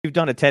you've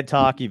done a TED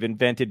Talk. You've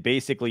invented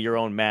basically your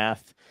own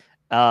math.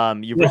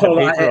 You've Well,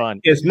 written a paper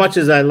on. As much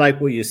as I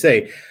like what you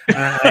say,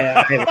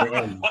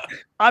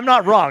 I'm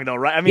not wrong though,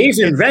 right? I mean, he's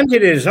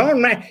invented his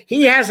own math.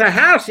 He has a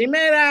house he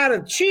made out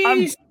of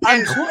cheese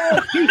and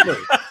little people.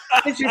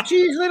 It's a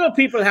cheese little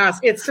people house.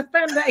 It's the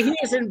fact that he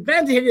has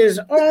invented his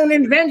own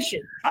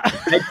invention.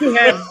 I do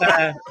have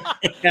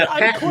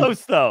I'm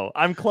close though.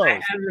 I'm close. I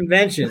have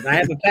inventions. I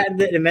have a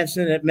patented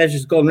invention that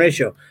measures golden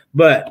ratio,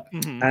 but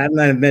I have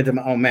not invented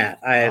my own math.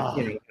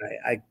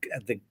 I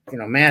think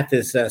math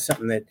is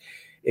something that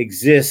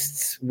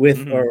exists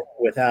with or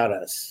without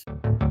us.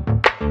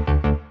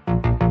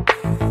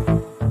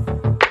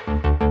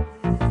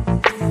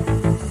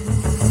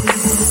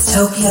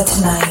 Utopia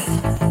Tonight.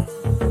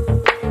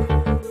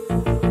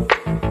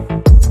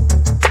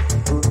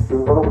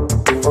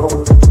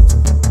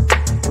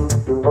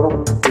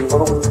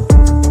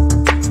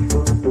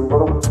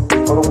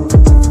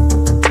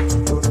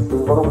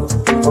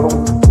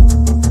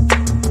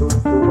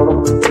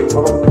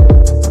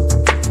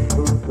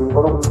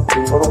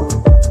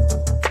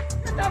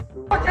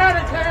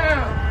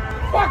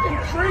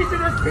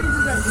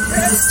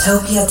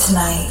 Utopia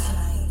Tonight.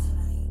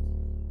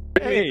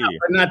 Hey.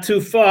 But not too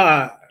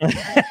far.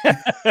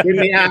 Get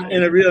me out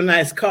in a real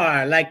nice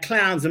car, like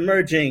clowns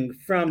emerging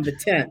from the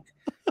tent.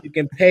 You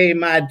can pay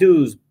my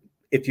dues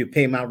if you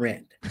pay my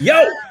rent.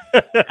 Yo,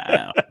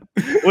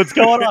 what's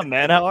going on,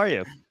 man? How are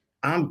you?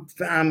 I'm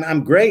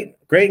great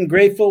and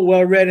grateful,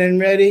 well read and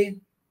ready.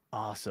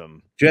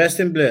 Awesome. Dressed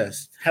and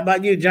blessed. How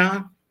about you,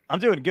 John? I'm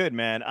doing good,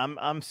 man.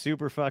 I'm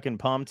super fucking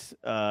pumped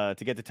to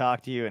get to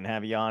talk to you and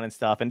have you on and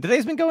stuff. And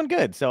today's been going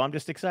good, so I'm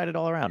just excited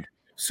all around.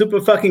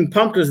 Super fucking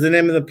pumped was the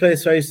name of the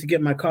place where I used to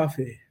get my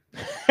coffee.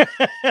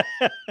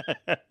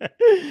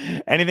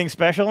 Anything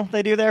special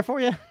they do there for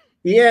you?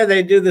 Yeah,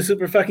 they do the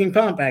super fucking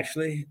pump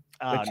actually,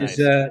 which nice.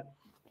 is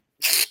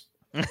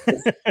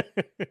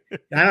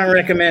I don't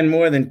recommend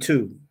more than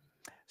 2.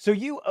 So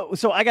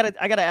I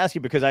gotta ask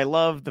you, because I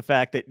love the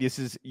fact that this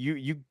is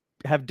you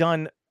have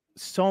done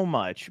so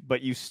much,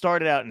 but you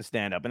started out in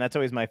stand-up, and that's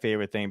always my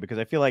favorite thing, because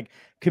I feel like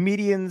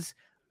comedians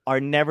are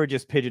never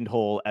just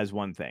pigeonholed as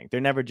one thing. They're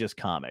never just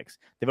comics.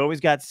 They've always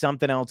got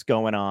something else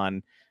going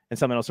on and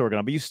something else working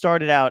on. But you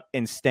started out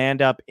in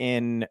stand-up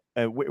in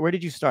where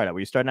did you start out? Were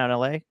you starting out in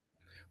LA?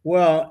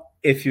 Well,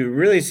 if you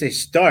really say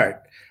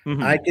start,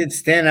 I did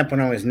stand-up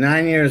when I was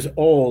 9 years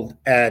old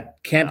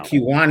at Camp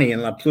Kewaunee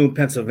in La Plume,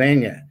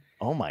 Pennsylvania.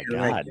 Oh my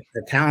God. Like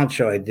the talent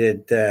show I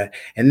did.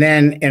 And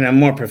then in a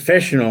more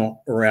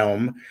professional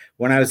realm,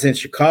 when I was in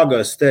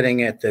Chicago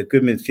studying at the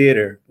Goodman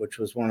Theater, which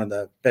was one of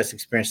the best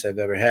experiences I've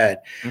ever had,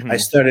 I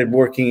started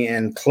working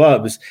in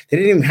clubs. They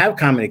didn't even have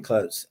comedy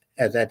clubs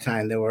at that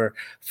time. There were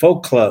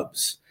folk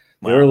clubs.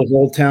 The Earl of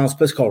Old Town, a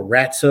place called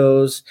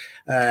Ratso's.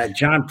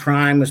 John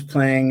Prime was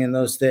playing in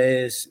those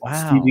days.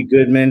 Wow. Stevie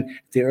Goodman,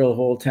 the Earl of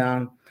Old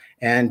Town.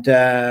 And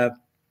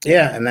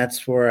and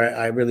that's where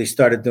I really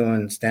started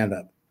doing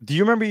stand-up. Do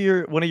you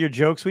remember one of your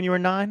jokes when you were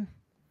 9?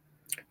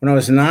 When I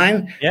was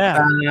 9?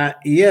 Yeah.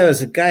 There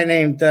was a guy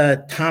named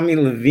Tommy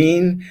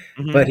Levine,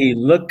 but he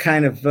looked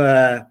kind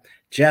of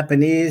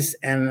Japanese,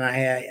 and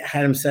I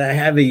had him say, "I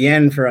have a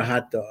yen for a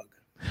hot dog."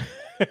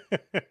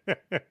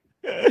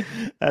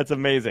 That's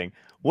amazing.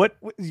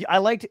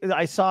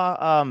 I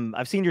saw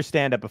I've seen your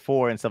stand-up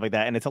before and stuff like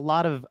that, and it's a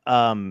lot of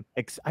I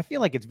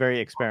feel like it's very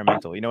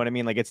experimental. You know what I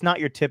mean? Like, it's not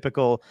your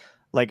typical,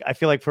 like, I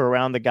feel like for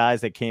around the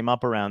guys that came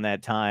up around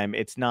that time,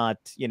 it's not,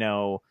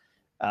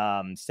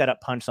 set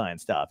up punchline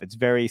stuff.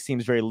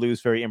 Seems very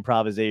loose, very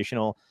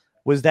improvisational.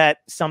 Was that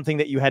something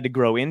that you had to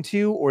grow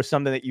into, or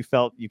something that you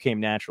felt you came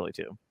naturally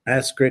to?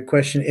 That's a great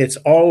question. It's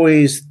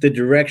always the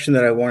direction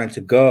that I wanted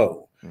to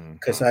go.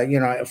 Because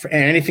for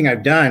anything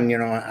I've done,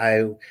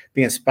 I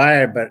be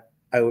inspired, but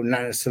I would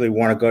not necessarily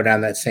want to go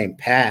down that same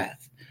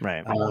path.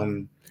 Right.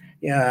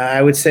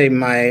 I would say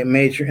my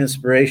major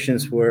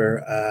inspirations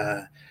were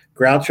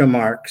Groucho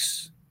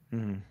Marx,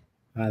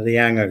 the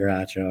younger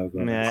Groucho.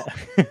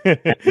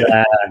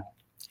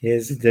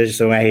 There's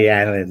the way he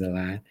ad-libs a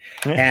lot,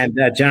 and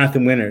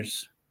Jonathan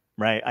Winters.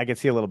 Right. I could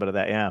see a little bit of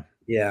that. Yeah.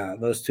 Yeah,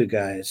 those two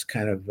guys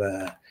kind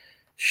of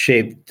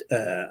shaped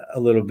a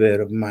little bit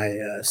of my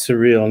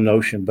surreal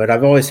notion, but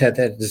I've always had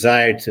that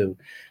desire to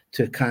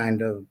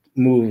kind of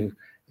move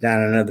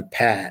down another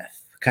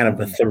path, kind of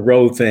a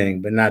Thoreau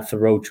thing, but not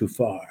Thoreau too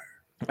far.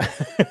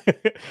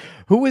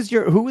 Who were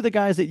the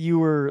guys that you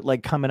were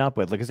like coming up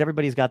with? Like, because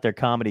everybody's got their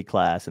comedy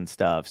class and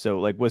stuff.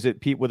 So like, were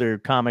there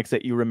comics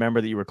that you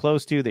remember that you were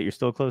close to, that you're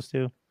still close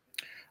to?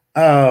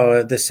 Oh,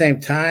 at the same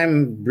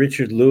time,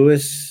 Richard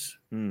Lewis.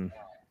 I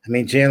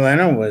mean, Jay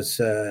Leno was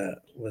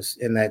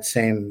in that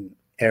same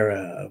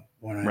era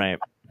when I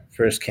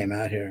first came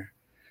out here.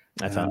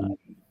 That's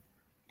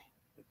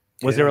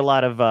was there a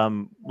lot of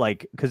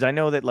because I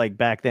know that like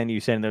back then you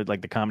said there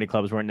like the comedy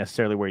clubs weren't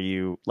necessarily where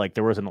you like,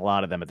 there wasn't a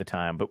lot of them at the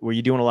time, but were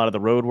you doing a lot of the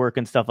road work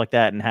and stuff like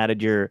that? And how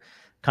did your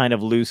kind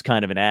of loose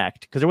kind of an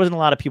act? Because there wasn't a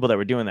lot of people that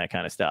were doing that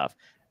kind of stuff.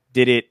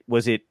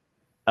 Was it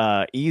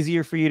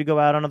easier for you to go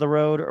out onto the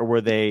road, or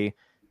were they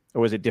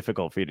or was it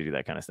difficult for you to do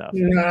that kind of stuff?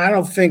 No, I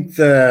don't think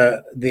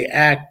the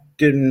act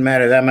didn't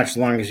matter that much as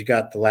long as you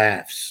got the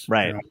laughs.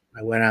 Right. You know,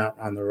 I went out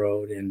on the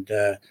road and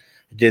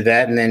did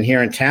that, and then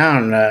here in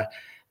town,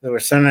 there were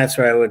some nights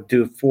where I would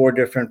do 4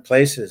 different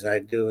places.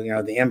 I'd do, you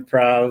know, the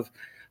Improv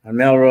on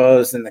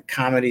Melrose, and the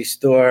Comedy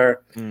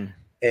Store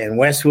in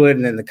Westwood,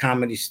 and then the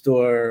Comedy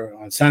Store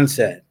on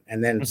Sunset,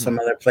 and then some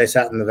other place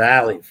out in the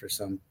Valley for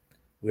some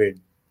weird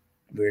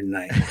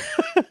night.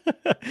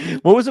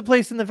 What was the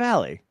place in the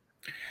Valley?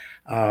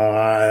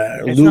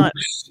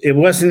 Luke's. It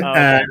wasn't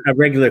a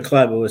regular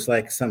club. It was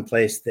like some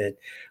place that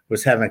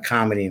was having a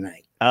comedy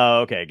night.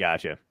 Oh, okay,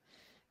 gotcha.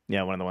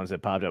 Yeah, one of the ones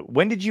that popped up.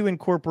 When did you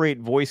incorporate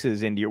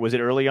voices into your? Was it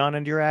early on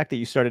into your act that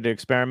you started to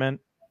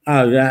experiment?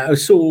 Oh, yeah, it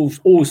was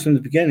always from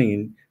the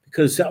beginning,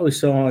 because that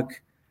was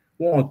like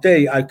one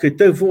day I could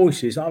do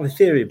voices. I have a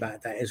theory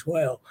about that as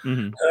well.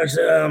 Because,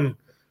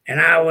 and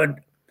I would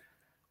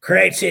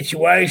create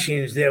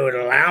situations that would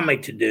allow me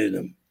to do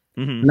them.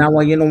 Now,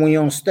 when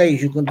you're on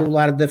stage, you can do a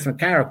lot of different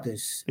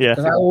characters. Yeah.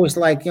 Because I always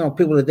like,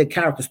 people that did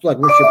characters like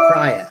Richard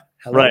Pryor.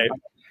 Right.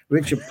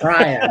 Richard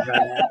Pryor,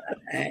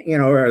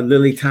 or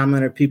Lily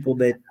Tomlin, or people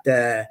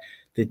that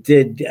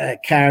did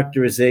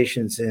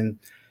characterizations.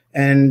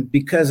 And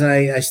because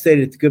I stayed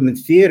at the Goodman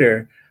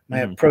Theater, my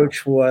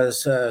approach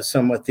was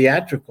somewhat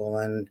theatrical,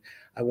 and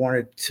I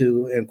wanted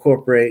to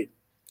incorporate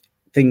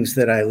things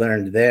that I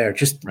learned there,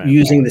 just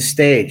using the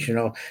stage,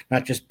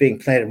 not just being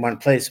played in one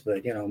place,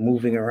 but,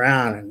 moving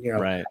around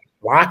and,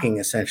 blocking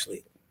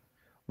essentially.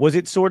 Was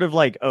it sort of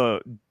like,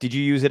 did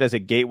you use it as a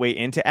gateway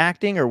into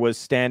acting, or was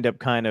stand-up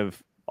kind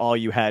of all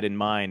you had in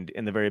mind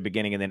in the very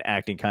beginning, and then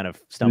acting kind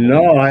of stumbled?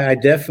 No, I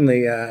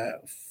definitely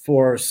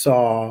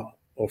foresaw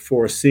or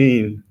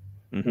foreseen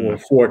or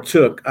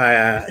foretook.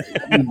 I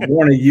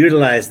want to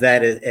utilize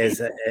that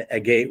as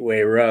a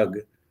gateway rug.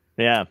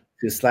 Yeah.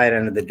 To slide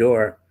under the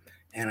door.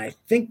 And I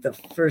think the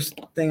first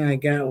thing I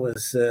got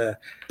was a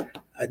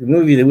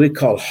movie that we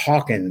called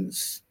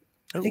Hawkins.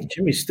 I think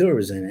Jimmy Stewart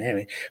was in it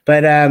anyway.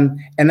 But and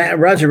that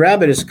Roger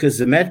Rabbit is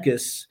because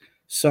Zemeckis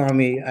saw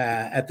me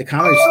at the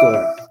Comedy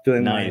Store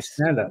doing my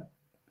stand-up.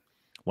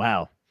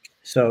 Wow.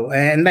 So,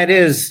 and that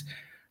is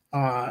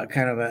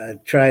kind of a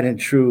tried and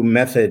true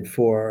method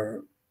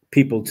for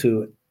people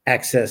to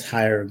access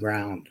higher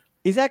ground.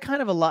 Is that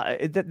kind of a lot?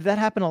 That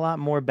happened a lot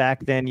more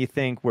back then, you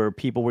think, where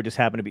people were just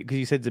happened to be, because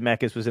you said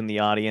Zemeckis was in the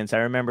audience. I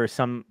remember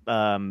some,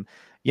 the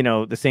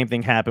same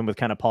thing happened with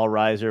kind of Paul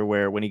Reiser,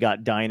 where when he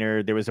got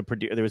Diner, there was a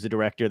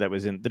director that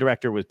was in. The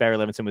director was Barry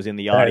Levinson, was in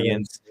the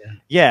audience.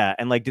 Yeah,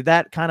 and like, did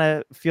that kind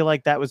of feel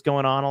like that was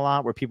going on a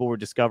lot, where people were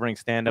discovering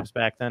stand-ups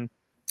back then?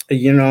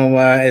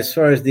 As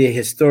far as the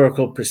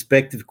historical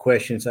perspective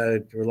questions, I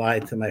would rely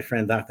to my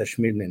friend Dr.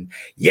 Schmidman.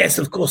 Yes,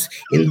 of course.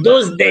 In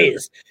those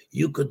days,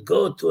 you could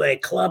go to a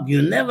club.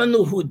 You never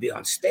knew who would be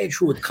on stage,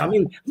 who would come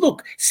in.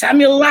 Look,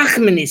 Samuel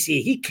Lachman is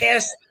here. He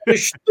cast the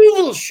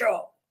Stuvel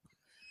Show.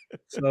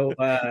 So,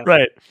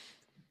 right.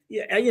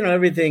 Yeah,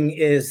 everything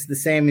is the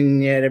same,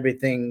 and yet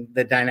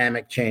the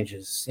dynamic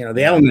changes.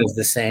 The element is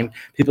the same.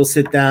 People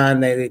sit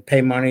down, they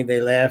pay money, they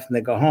laugh, and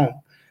they go home.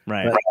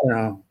 Right.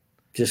 But,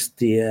 just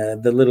the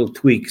little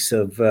tweaks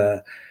of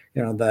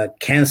the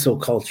cancel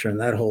culture and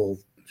that whole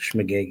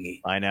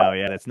schmagegi. I know,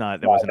 yeah, that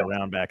wasn't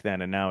around back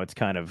then, and now it's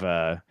kind of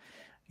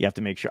you have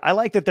to make sure. I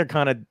like that they're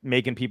kind of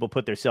making people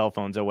put their cell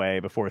phones away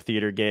before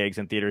theater gigs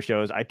and theater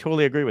shows. I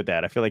totally agree with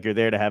that. I feel like you're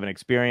there to have an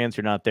experience.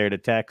 You're not there to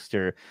text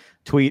or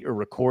tweet or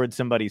record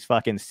somebody's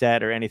fucking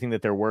set or anything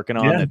that they're working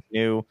on that's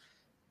new.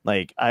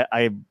 Like,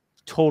 I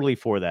totally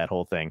for that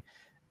whole thing.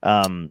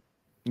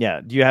 Yeah.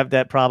 Do you have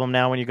that problem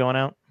now when you're going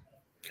out?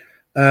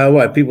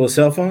 What, people's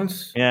cell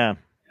phones? Yeah.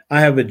 I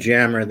have a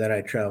jammer that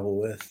I travel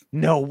with.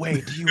 No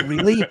way. Do you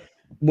really?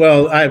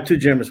 Well, I have 2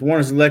 jammers. One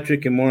is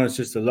electric and one is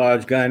just a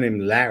large guy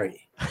named Larry.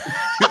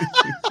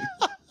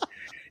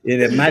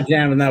 And if my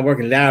jammer is not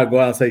working, Larry will go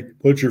out and say,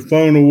 "Put your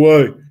phone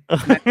away.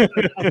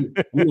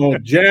 We're going to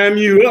jam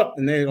you up."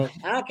 And they go,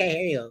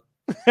 "Okay, hell."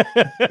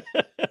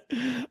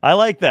 I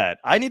like that.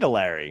 I need a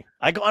Larry.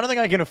 I don't think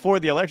I can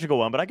afford the electrical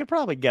one, but I could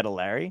probably get a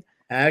Larry.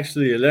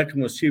 Actually,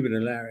 electrical is cheaper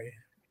than Larry.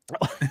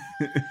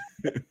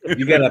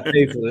 You gotta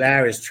pay for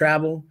Larry's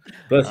travel,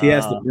 plus he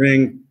has to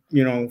bring,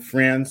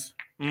 friends.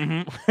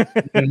 You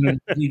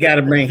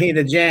gotta bring. He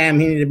the jam.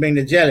 He need to bring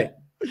the jelly.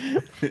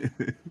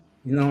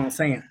 You know what I'm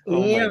saying?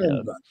 Oh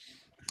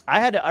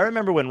I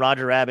remember when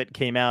Roger Rabbit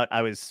came out.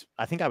 I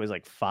think I was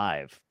like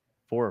 4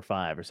 or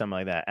 5 or something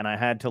like that, and I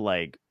had to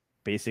like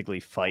basically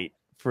fight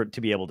to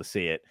be able to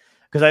see it.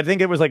 Because I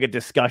think it was like a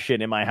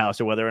discussion in my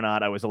house or whether or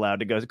not I was allowed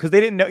to go. Because they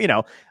didn't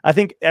know, I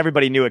think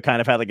everybody knew it kind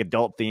of had like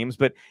adult themes,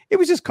 but it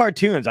was just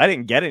cartoons. I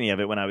didn't get any of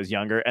it when I was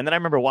younger. And then I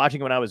remember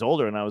watching it when I was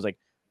older and I was like,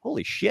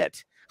 holy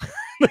shit.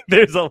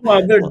 There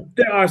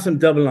are some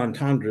double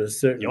entendres,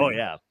 certainly. Oh,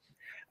 yeah.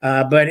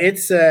 But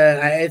it's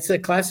a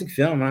classic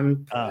film.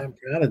 I'm proud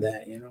of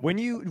that. When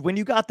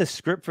you got the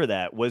script for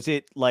that, was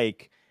it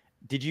like,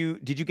 did you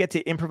get to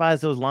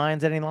improvise those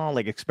lines any long,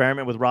 like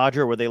experiment with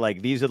Roger? Or were they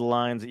like, these are the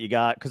lines that you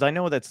got? Because I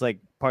know that's like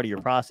part of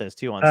your process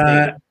too on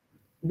stage.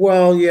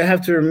 Well, you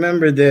have to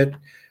remember that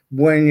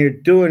when you're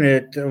doing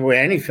it with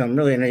any film,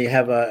 really, you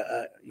have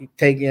you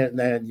take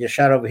your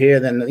shot over here,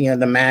 then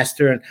the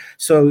master, and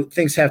so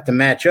things have to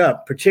match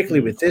up.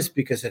 Particularly with this,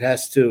 because it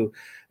has to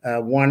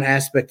one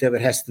aspect of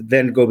it has to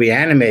then go be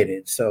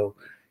animated. So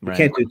you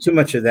can't do too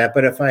much of that.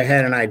 But if I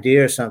had an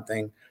idea or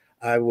something,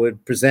 I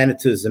would present it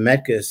to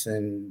Zemeckis,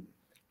 and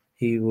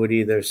he would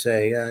either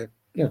say,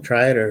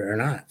 try it or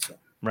not. So.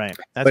 Right.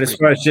 But as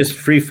far as just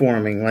free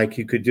forming, like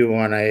you could do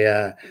on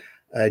a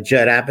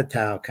Judd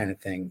Apatow kind of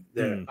thing,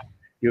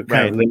 you're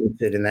kind of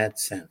limited in that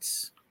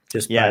sense,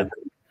 just by the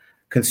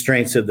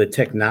constraints of the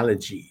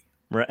technology.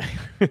 Right.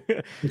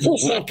 You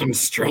say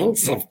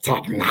constraints of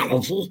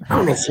technology?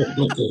 How much you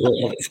think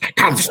he is?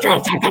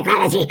 Constraints of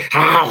technology?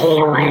 I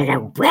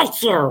want to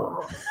wet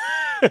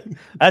you.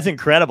 That's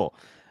incredible.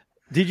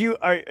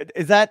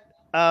 Is that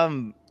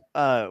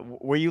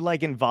were you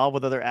like involved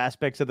with other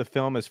aspects of the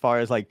film as far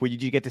as like,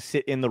 did you get to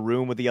sit in the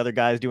room with the other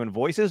guys doing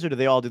voices, or do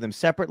they all do them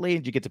separately?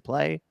 Did you get to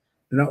play?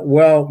 No,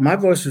 well, my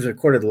voice was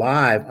recorded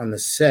live on the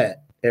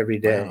set every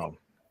day. Wow.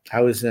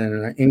 I was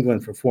in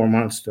England for 4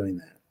 months doing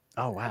that.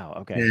 Oh, wow.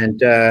 Okay.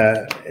 And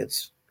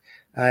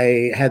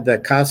I had the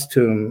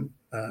costume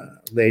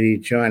lady,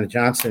 Joanna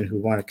Johnson, who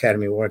won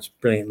Academy Awards,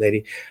 brilliant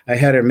lady. I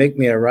had her make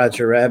me a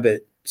Roger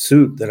Rabbit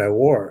suit that I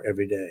wore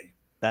every day.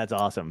 That's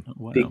awesome.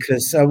 Wow.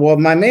 Because,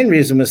 my main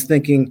reason was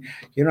thinking,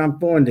 I'm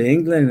born to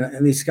England,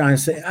 and these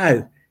guys say,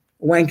 oh,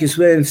 Wanker's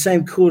wearing the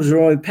same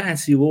corduroy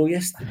pants he wore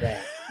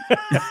yesterday.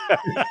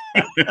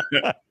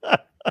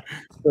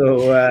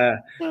 So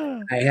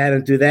I had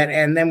him do that.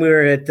 And then we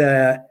were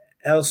at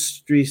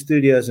Elstree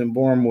Studios in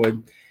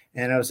Bournemouth,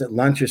 and I was at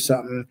lunch or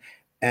something,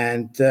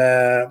 and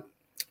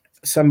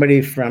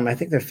somebody from, I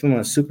think they're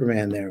filming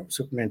Superman there,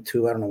 Superman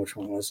 2, I don't know which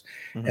one it was.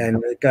 Mm-hmm. And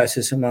the guy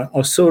says, so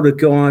the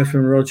guy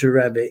from Roger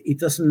Rabbit, he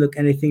doesn't look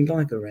anything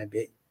like a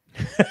rabbit.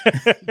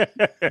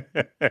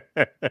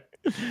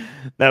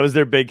 That was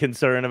their big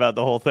concern about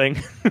the whole thing.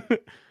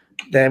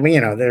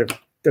 That,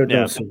 they're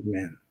doing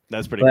Superman.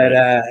 That's pretty great.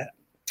 But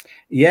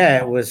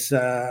it was,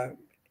 Bob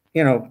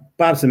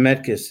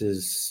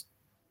Zemeckis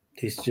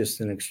he's just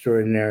an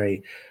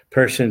extraordinary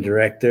person,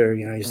 director.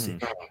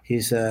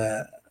 He's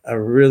a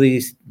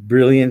really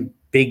brilliant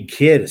big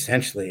kid,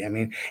 essentially. I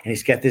mean, and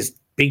he's got this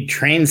big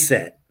train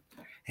set,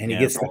 and he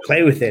gets to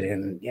play with it.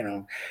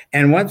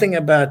 And one thing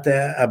about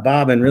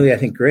Bob, and really I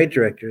think great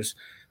directors,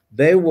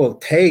 they will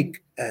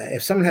take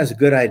if someone has a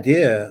good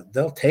idea,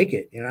 they'll take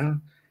it.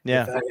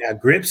 Yeah.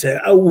 If Grip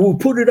said, "Oh, we'll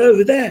put it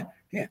over there."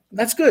 Yeah,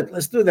 that's good.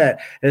 Let's do that.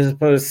 As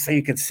opposed to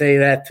you could say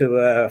that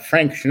to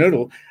Frank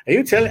Schnoodle. Are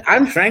you telling?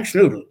 I'm Frank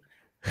Schnoodle.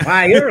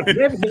 Why, you're a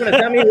Grip? You're going to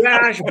tell me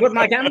where I should put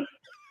my camera?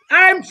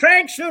 I'm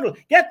Frank Schnoodle.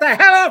 Get the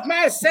hell off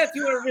my set,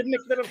 you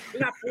rhythmic little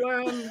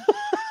flapworm.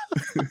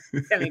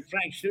 Telling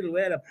Frank Schnoodle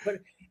where to put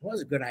it. It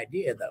was a good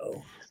idea,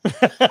 though.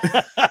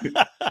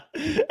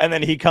 And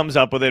then he comes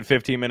up with it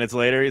 15 minutes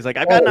later. He's like,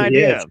 I've got an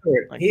idea.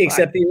 Like, he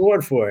accepted the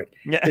award for it.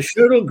 Yeah. The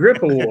Schnoodle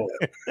Grip Award.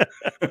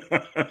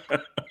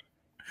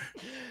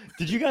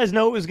 Did you guys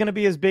know it was going to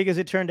be as big as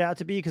it turned out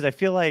to be? Because I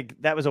feel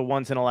like that was a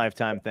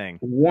once-in-a-lifetime thing.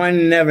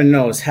 One never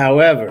knows.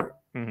 However,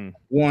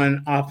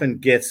 one often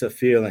gets a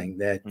feeling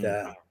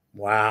that,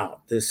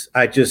 wow,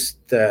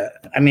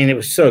 it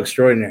was so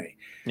extraordinary.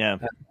 Yeah.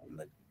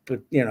 But,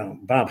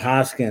 Bob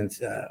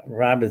Hoskins,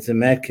 Robert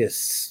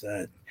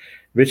Zemeckis,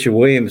 Richard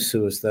Williams,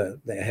 who was the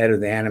head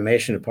of the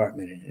animation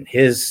department, and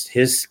his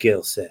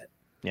skill set.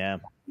 Yeah.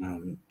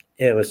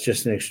 It was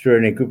just an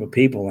extraordinary group of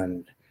people,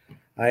 and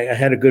I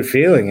had a good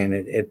feeling, and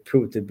it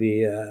proved to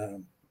be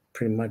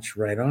pretty much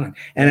right on.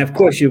 And of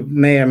course, you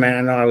may or may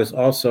not know, I was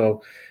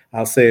also,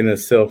 I'll say in a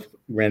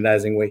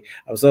self-aggrandizing way,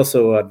 I was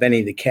also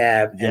Benny the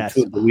Cab and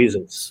Two of the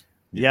Weasels.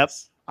 Yep.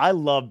 I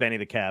love Benny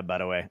the Cab, by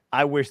the way.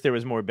 I wish there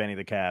was more Benny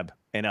the Cab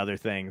and other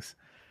things.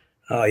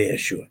 Oh, yeah,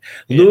 sure.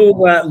 Yeah.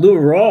 Lou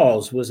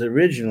Rawls was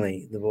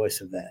originally the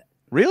voice of that.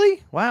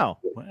 Really? Wow.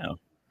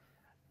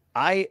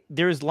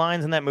 There's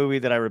lines in that movie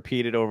that I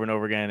repeated over and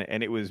over again,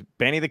 and it was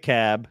Benny the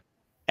Cab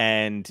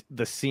and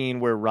the scene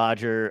where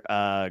Roger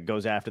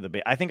goes after the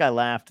baby. I think I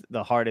laughed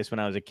the hardest when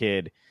I was a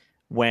kid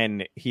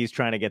when he's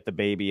trying to get the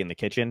baby in the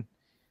kitchen.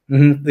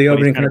 Mm-hmm. The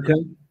opening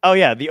cartoon? Oh,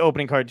 yeah. The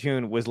opening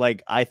cartoon was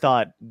like, I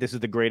thought this is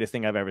the greatest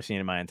thing I've ever seen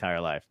in my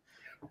entire life.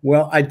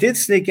 Well, I did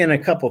sneak in a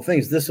couple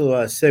things. This will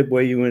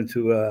segue you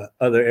into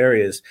other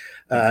areas.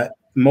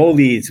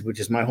 Moleads, which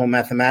is my whole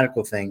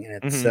mathematical thing, and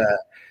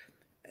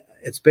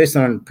it's based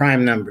on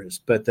prime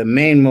numbers, but the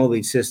main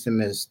Molead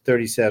system is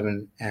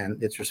 37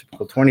 and its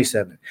reciprocal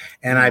 27.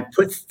 And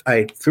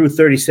I threw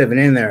 37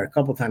 in there a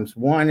couple times.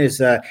 One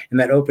is in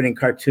that opening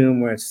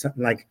cartoon where it's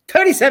something like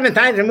 37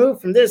 times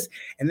removed from this,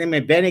 and then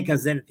when Benny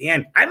comes in at the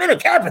end, I'm in a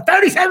cab for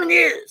 37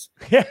 years.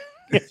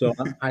 So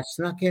I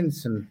snuck in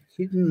some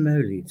hidden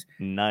Moleads.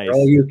 Nice. For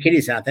all you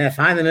kiddies out there,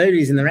 find the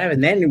Moleads in the rabbit,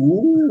 and then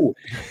woo.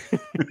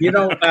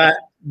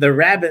 The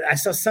rabbit, I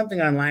saw something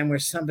online where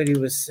somebody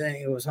was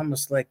saying it was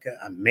almost like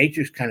a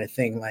Matrix kind of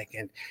thing, like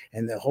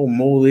and the whole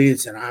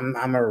Moleads, and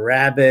I'm a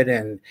rabbit,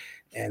 and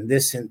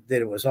this, and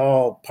that it was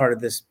all part of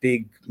this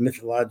big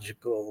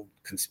mythological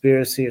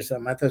conspiracy or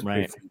something. I thought it was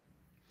pretty funny.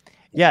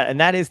 Yeah, and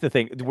that is the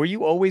thing. Were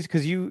you always,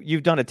 because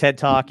you've done a TED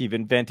Talk, you've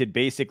invented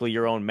basically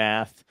your own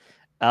math.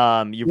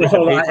 You've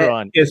written a paper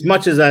on. As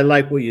much as I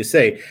like what you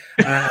say,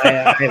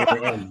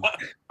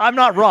 I'm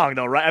not wrong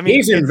though, right? I mean,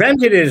 he's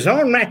invented his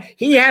own math.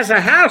 He has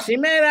a house he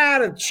made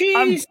out of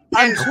cheese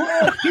and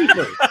little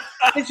people.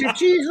 It's a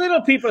cheese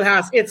little people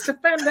house. It's the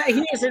fact that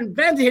he has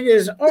invented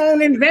his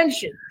own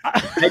invention.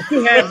 I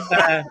do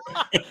have.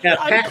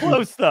 I'm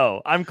close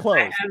though. I'm close.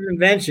 I have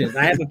inventions.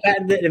 I have a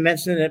patented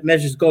invention that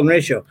measures golden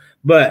ratio,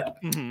 but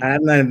I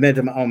have not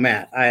invented my own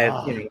math. I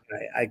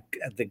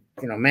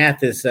have,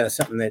 math is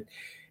something that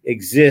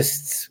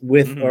exists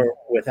with or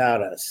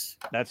without us.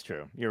 That's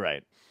true. You're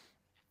right.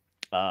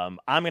 I'm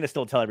going to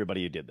still tell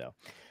everybody you did though.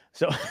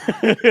 So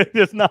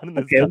it's not in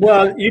this. Okay,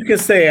 well, you can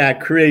say I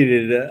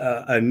created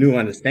a new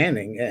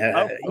understanding.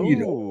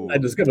 I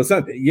discovered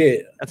something. Yeah,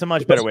 that's a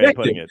much better way of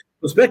putting it.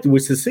 Perspective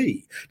was to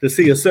see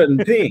a certain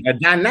thing, a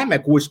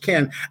dynamic which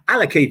can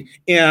allocate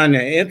and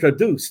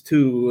introduce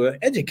to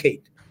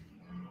educate.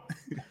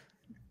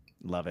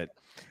 Love it.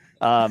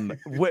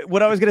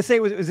 What I was going to say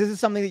was this is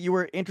something that you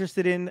were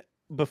interested in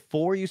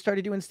before you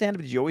started doing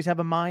stand-up? Did you always have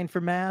a mind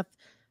for math?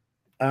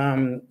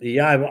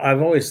 Yeah,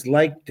 I've always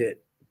liked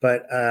it,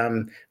 but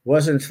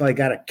wasn't until I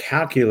got a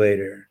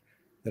calculator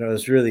that I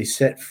was really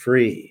set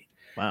free.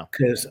 Wow.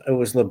 Because it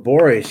was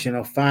laborious,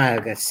 5, I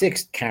got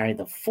 6, carry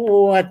the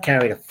 4,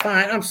 carry the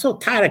 5. I'm so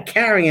tired of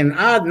carrying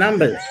odd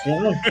numbers,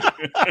 Trying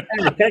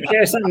to take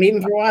care of something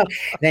even for a while.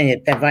 Then you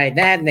divide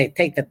that and they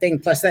take the thing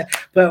plus that.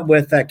 But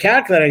with a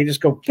calculator, you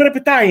just go put up a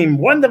time,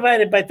 1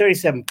 divided by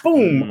 37,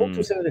 boom.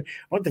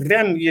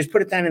 Then you just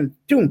put it down and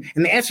boom.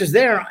 And the answer's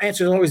there. The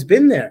answer's always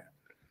been there.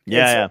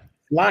 Yeah.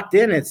 Locked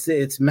in.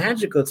 It's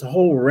magical. It's a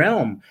whole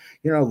realm.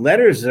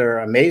 Letters are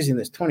amazing.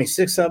 There's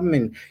 26 of them,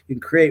 and you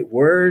can create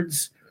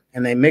words.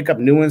 And they make up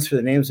new ones for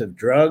the names of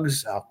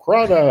drugs.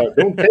 Alcrada,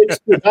 don't take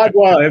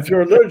Spadadwa if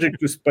you're allergic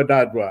to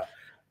Spadadwa.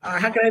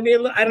 How can I be?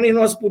 I don't even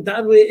know what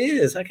Spadadwa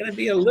is. How can I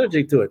be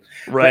allergic to it?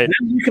 Right.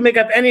 You can make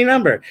up any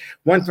number.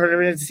 1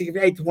 for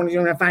 8,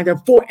 20,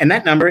 5, 4, and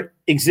that number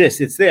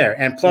exists. It's there.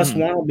 And plus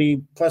 1 will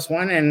be plus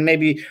 1, and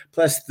maybe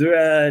plus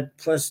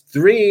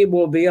 3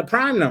 will be a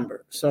prime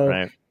number.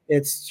 So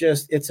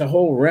it's a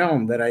whole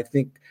realm that I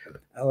think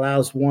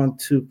allows one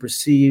to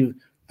perceive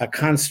a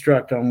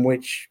construct on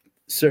which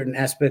certain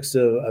aspects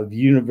of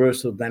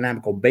universal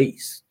dynamical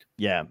based.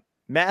 Yeah.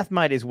 Math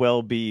might as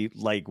well be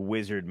like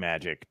wizard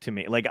magic to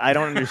me. Like, I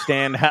don't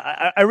understand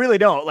how, I really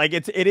don't. Like,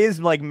 it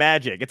is like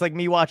magic. It's like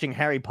me watching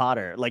Harry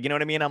Potter. Like, you know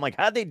what I mean? I'm like,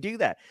 how'd they do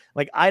that?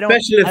 Like, I don't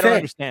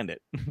understand it.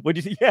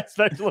 What'd you say? Yeah,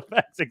 special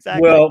effects,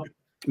 exactly. Well,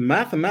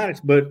 mathematics,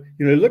 but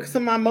look at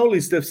some of my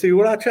Moley stuff. See,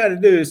 what I try to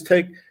do is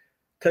take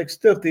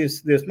stuff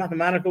that's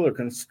mathematical or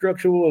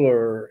constructual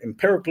or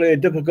empirically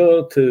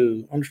difficult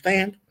to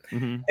understand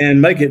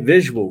and make it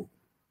visual.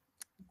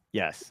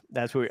 Yes,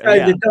 that's where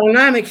the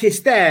dynamic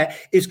is there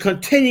is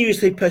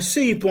continuously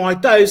perceived by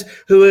those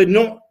who are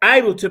not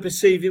able to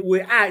perceive it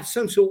without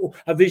some sort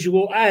of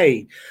visual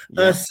aid.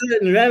 Yeah. A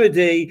certain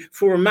remedy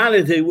for a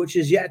malady which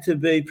is yet to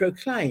be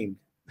proclaimed.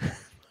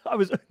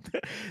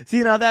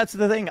 Now that's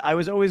the thing. I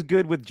was always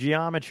good with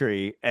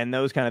geometry and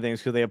those kind of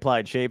things because they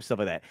applied shapes, stuff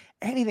like that.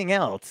 Anything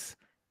else,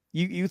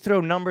 you throw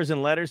numbers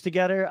and letters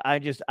together, I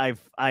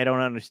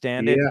don't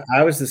understand it. Yeah,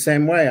 I was the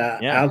same way.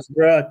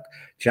 Algebra,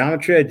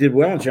 geometry, I did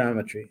well in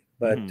geometry,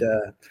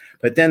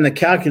 but then the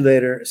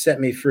calculator set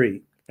me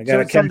free. I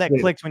got something that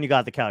clicked when you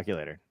got the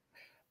calculator.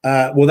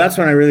 Well, that's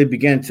when I really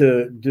began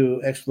to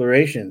do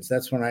explorations.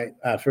 That's when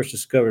I first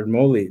discovered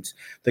moleads.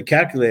 The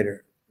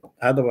calculator,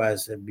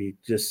 otherwise I'd be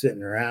just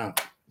sitting around.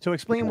 So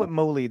explain what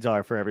moleads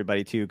are for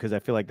everybody too, because I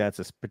feel like that's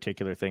a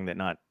particular thing that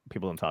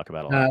people don't talk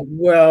about a lot.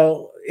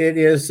 Well, it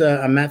is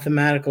a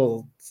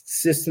mathematical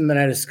system that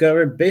I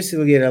discovered.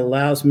 Basically, it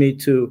allows me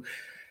to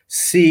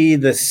see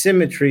the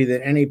symmetry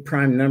that any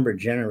prime number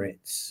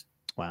generates.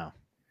 Wow.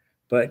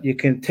 But you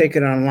can take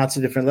it on lots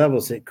of different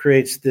levels. It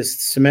creates this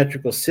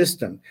symmetrical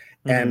system.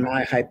 And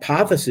my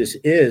hypothesis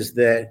is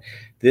that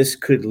this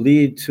could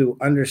lead to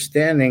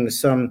understanding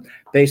some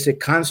basic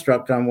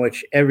construct on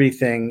which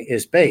everything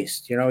is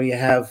based. You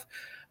have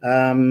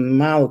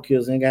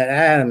molecules, and you got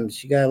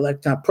atoms, you got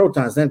electrons,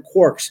 protons, then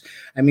quarks.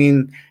 I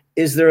mean,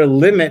 is there a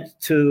limit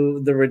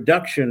to the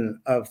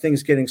reduction of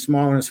things getting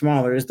smaller and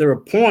smaller? Is there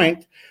a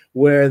point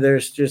where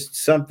there's just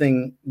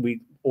something we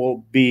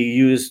will be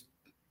used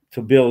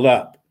to build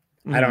up?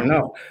 I don't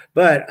know.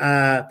 But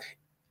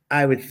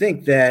I would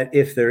think that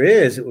if there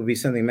is, it would be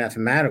something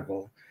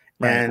mathematical.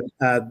 Right.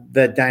 And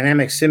the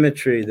dynamic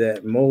symmetry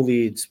that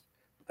Moleads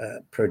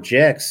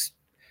projects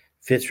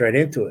fits right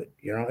into it.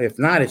 If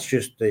not,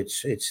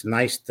 it's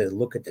nice to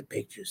look at the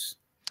pictures.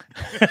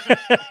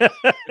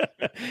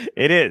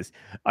 It is.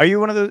 Are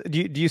you one of those?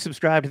 Do you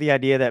subscribe to the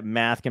idea that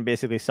math can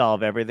basically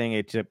solve everything,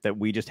 except that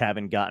we just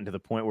haven't gotten to the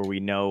point where we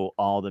know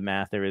all the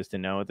math there is to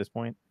know at this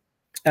point?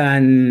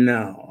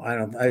 No, I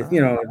don't.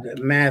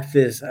 Math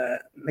is I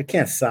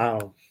can't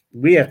solve.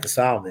 We have to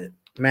solve it.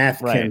 Math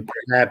can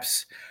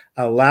perhaps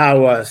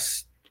allow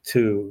us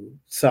to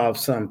solve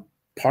some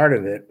part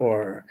of it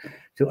or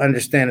to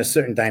understand a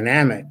certain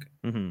dynamic.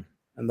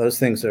 and those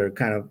things are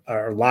kind of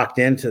are locked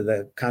into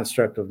the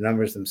construct of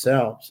numbers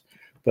themselves.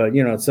 But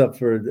it's up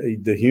for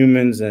the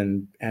humans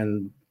and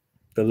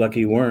the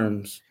lucky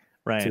worms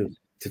to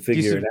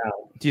figure it out.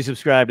 Do you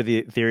subscribe to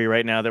the theory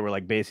right now that we're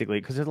like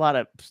basically, because there's a lot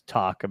of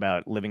talk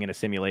about living in a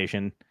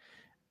simulation,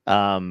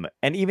 and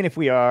even if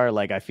we are,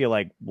 like, I feel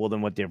like, well,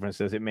 then what difference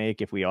does it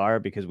make if we are,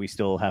 because we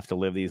still have to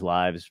live these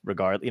lives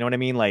regardless. You know what I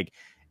mean? Like,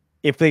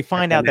 if they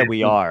find out that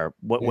we are,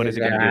 what is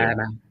it going to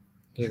do?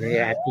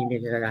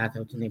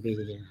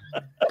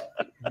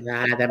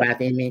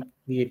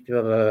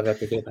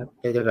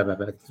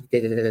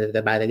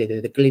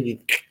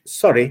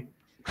 Sorry.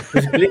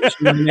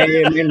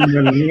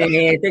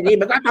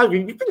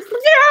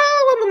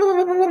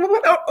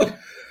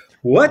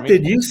 What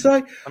did you say?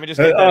 Let me just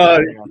get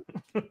that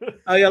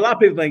a lot of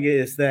people think it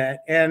is that,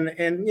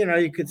 and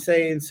you could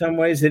say in some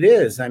ways it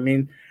is. I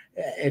mean,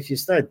 if you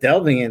start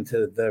delving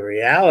into the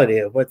reality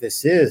of what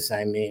this is,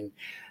 I mean,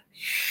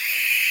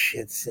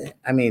 it's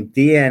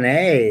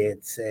DNA.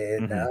 It's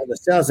the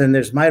cells, and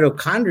there's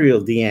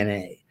mitochondrial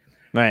DNA,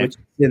 right, which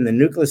is in the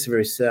nucleus of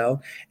every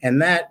cell, and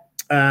that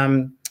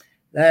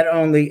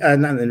only not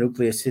in the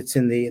nucleus. It's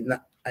in the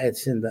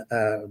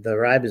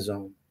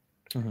ribosome.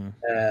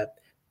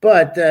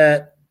 But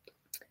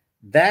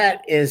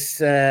that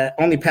is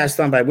only passed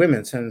on by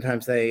women.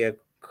 Sometimes they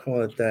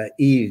call it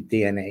Eve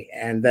DNA,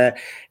 and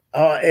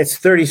it's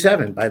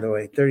 37, by the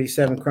way,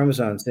 37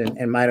 chromosomes in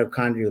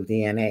mitochondrial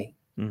DNA.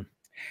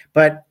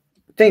 But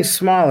things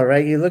smaller,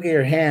 right? You look at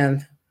your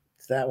hand,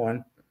 it's that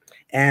one,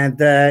 and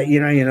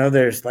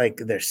there's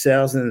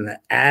cells in the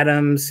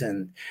atoms,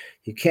 and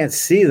you can't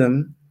see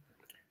them.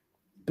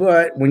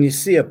 But when you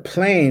see a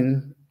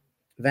plane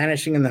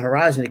vanishing in the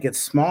horizon, it gets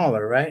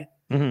smaller, right?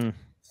 Mm-hmm.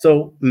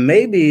 So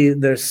maybe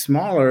they're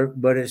smaller,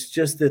 but it's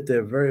just that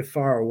they're very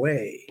far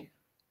away.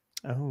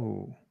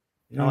 Oh,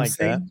 you know I like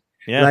that.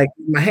 Yeah. Like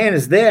my hand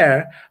is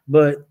there,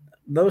 but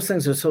those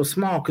things are so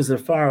small because they're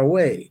far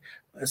away.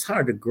 It's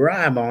hard to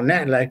grab on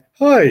that. Like,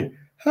 hey,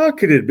 how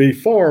could it be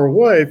far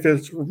away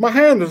if my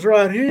hand is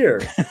right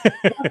here? How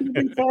could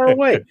it be far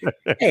away?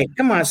 Hey,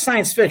 come on,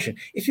 science fiction.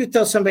 If you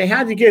tell somebody,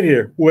 how'd you get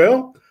here?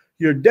 Well,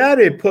 your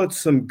daddy put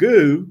some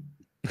goo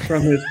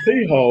from his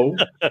pee hole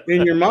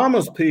in your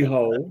mama's pee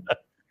hole,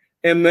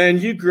 and then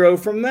you grow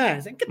from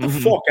that. Say, get the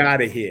fuck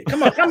out of here.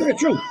 Come on, tell me the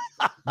truth.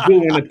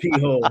 Goo in the pee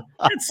hole.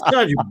 That's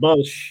such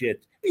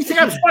bullshit. You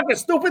think I'm fucking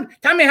stupid?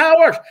 Tell me how it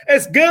works.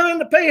 It's goo in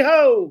the pee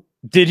hole.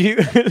 Did you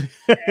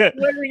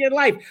living your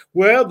life?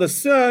 Well, the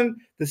sun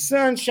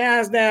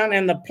shines down,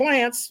 and the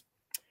plants.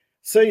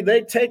 So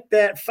they take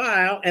that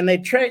file and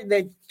they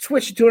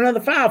switch it to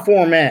another file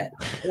format,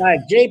 like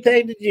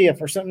JPEG to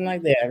GIF or something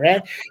like that,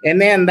 right?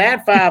 And then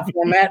that file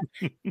format,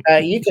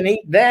 you can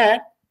eat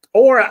that,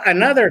 or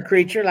another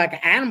creature like an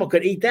animal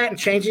could eat that and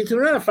change it to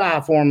another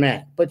file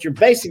format. But you're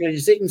basically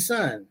just eating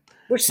sun.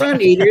 We're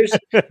sun eaters,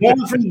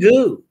 born from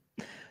goo.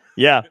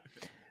 Yeah.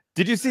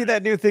 Did you see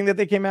that new thing that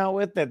they came out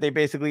with? That they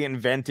basically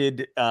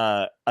invented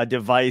a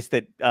device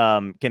that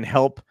can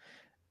help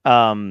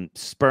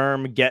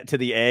sperm get to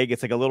the egg.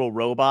 It's like a little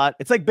robot.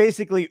 It's like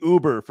basically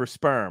Uber for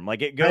sperm.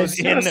 Like it goes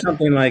in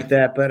something like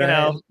that, but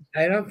I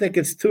don't think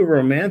it's too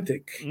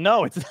romantic.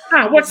 No, it's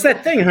what's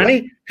that thing,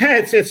 honey?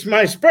 Hey, it's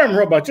my sperm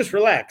robot. Just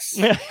relax.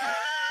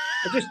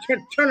 Just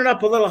turn it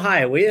up a little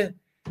higher, will you?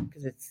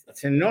 Because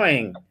it's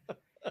annoying.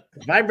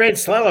 It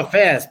vibrates slow or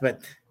fast,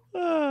 but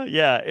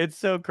yeah, it's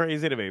so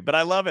crazy to me. But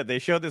I love it. They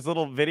showed this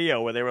little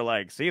video where they were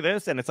like, see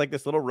this? And it's like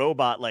this little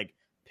robot like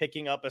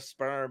picking up a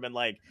sperm, and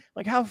like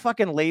how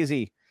fucking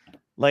lazy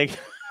like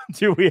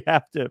do we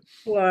have to?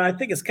 Well, I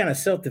think it's kind of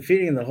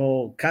self-defeating, the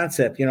whole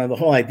concept. The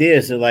whole idea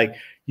is that, like,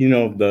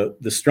 the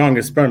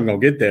strongest sperm gonna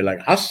get there. Like,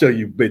 I'll show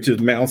you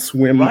bitches, man. I'll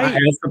swim my ass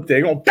up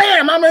there. Go,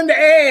 bam, I'm in the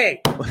egg.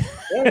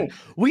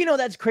 Well,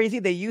 that's crazy.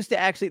 They used to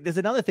actually, there's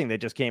another thing that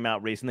just came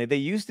out recently. They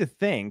used to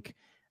think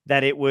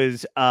that it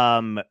was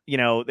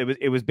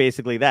it was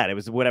basically that. It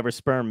was whatever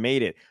sperm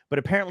made it. But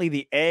apparently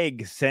the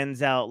egg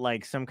sends out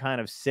like some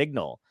kind of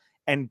signal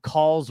and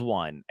calls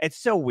one. It's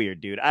so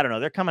weird, dude. I don't know.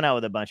 They're coming out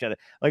with a bunch of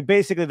like,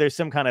 basically there's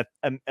some kind of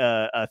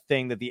a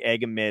thing that the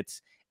egg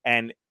emits,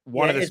 and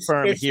one of the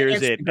sperm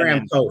hears it.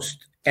 And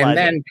post, and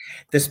then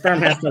the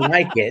sperm has to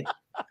like it,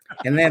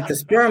 and then if the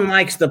sperm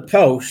likes the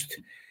post,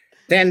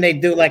 then they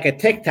do like a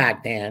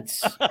TikTok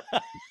dance.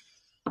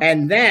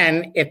 And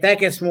then if that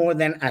gets more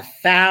than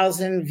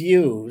 1,000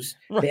 views,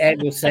 the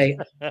egg will say,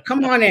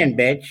 "Come on in,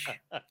 bitch,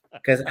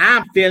 because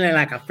I'm feeling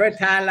like a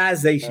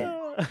fertilization."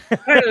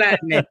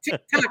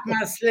 TikTok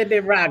my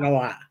slibby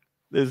ragawa.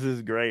 This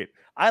is great.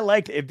 I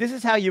liked, if this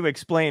is how you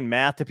explain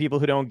math to people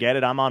who don't get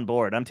it, I'm on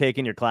board. I'm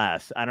taking your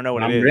class. I don't know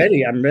what it is.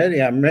 I'm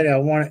ready. I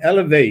want to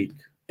elevate,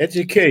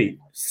 educate,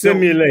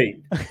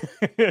 simulate.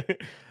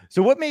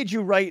 So what made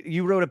you write?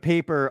 You wrote a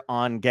paper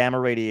on gamma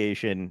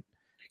radiation.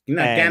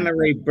 Gamma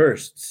ray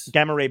bursts.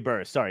 Gamma ray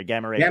bursts. Sorry,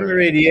 gamma ray. Gamma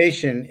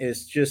radiation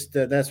is just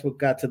that's what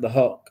got to the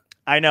Hulk.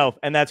 I know,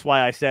 and that's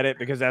why I said it,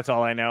 because that's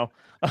all I know.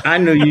 I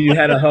knew you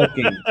had a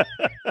hulking.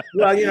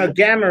 Well,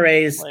 gamma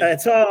rays,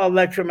 it's all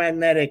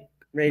electromagnetic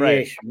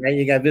radiation, right?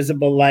 You got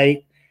visible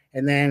light,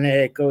 and then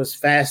it goes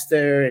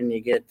faster, and you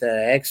get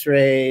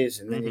X-rays,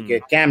 and then you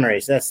get gamma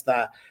rays. That's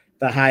the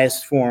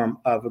highest form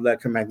of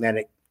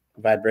electromagnetic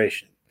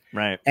vibration.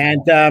 Right.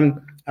 And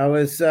I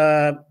was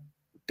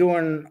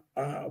doing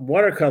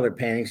watercolor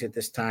paintings at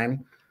this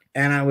time,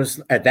 and I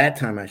was at that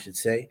time, I should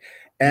say,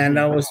 and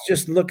I was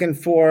just looking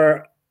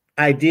for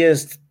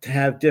ideas to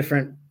have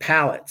different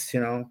palettes,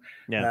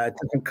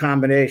 different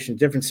combinations,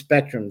 different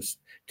spectrums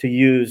to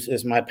use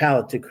as my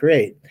palette to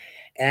create.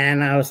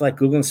 And I was like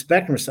Googling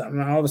spectrum or something,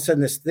 and all of a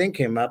sudden this thing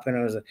came up, and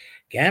it was a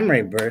gamma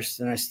ray burst,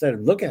 and I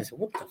started looking. I said,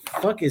 "What the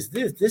fuck is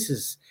this? This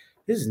is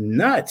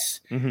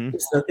nuts."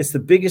 It's the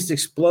biggest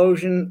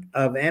explosion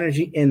of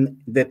energy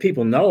that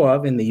people know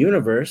of in the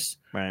universe.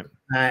 Right.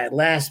 It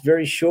lasts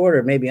very short,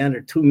 or maybe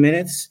under 2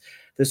 minutes.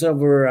 There's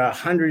over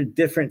 100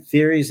 different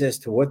theories as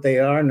to what they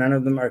are. None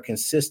of them are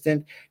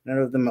consistent. None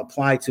of them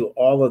apply to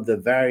all of the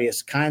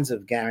various kinds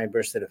of gamma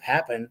bursts that have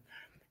happened.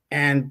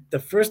 And the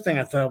first thing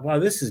I thought, wow,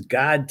 this is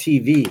God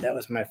TV. That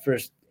was my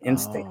first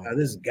instinct. Oh,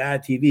 this is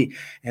God TV.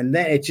 And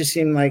then it just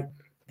seemed like,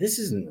 this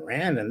isn't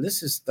random.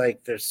 This is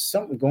like, there's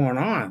something going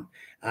on.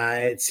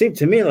 It seemed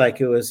to me like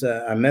it was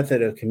a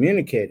method of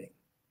communicating.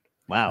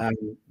 Wow.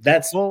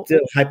 That's still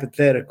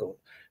hypothetical.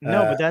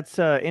 No, but that's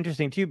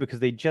interesting too,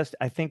 because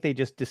I think they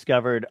just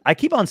discovered, I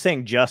keep on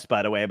saying just,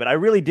 by the way, but I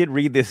really did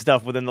read this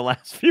stuff within the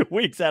last few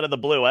weeks out of the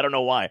blue. I don't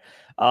know why.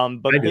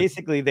 But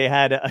basically they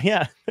had,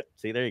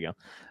 see, there you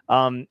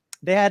go.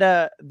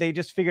 They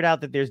just figured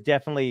out that there's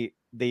definitely,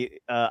 they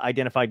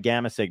identified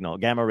gamma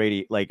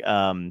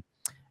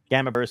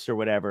bursts or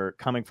whatever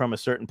coming from a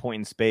certain point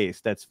in space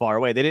that's far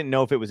away. They didn't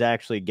know if it was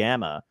actually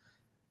gamma.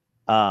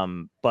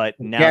 But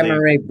now gamma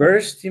ray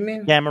burst, you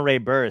mean? Gamma ray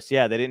burst.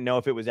 Yeah. They didn't know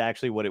if it was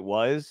actually what it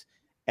was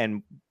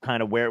and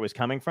kind of where it was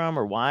coming from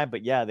or why,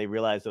 but yeah, they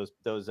realized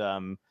those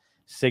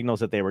signals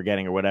that they were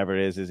getting or whatever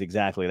it is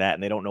exactly that.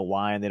 And they don't know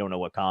why, and they don't know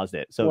what caused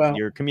it. So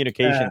your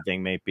communication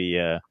thing may be,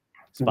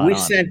 spot on.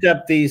 Sent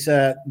up these,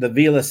 the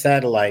Vela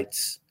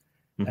satellites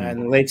in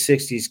the late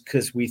 60s,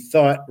 because we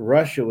thought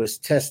Russia was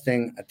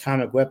testing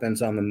atomic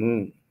weapons on the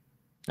moon.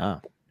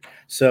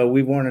 So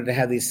we wanted to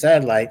have these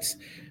satellites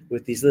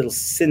with these little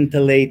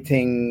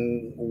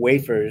scintillating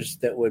wafers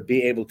that would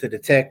be able to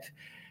detect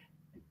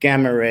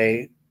gamma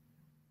ray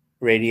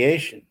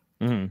radiation.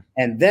 And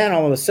then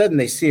all of a sudden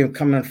they see them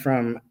coming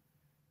from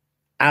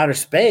outer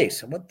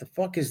space. What the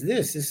fuck is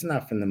this? This is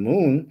not from the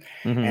moon.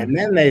 And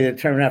then they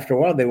determined after a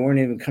while they weren't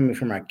even coming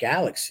from our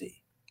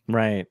galaxy.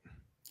 Right.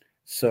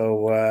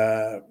 So,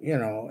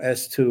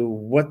 as to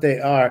what they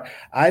are,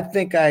 I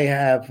think I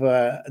have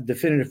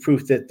definitive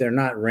proof that they're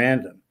not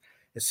random.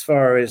 As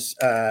far as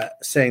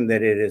saying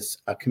that it is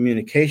a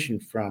communication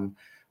from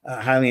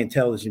highly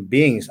intelligent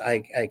beings,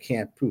 I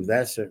can't prove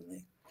that,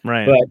 certainly.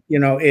 Right. But,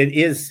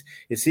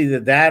 it's either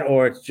that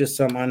or it's just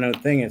some unknown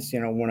thing. It's,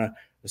 when a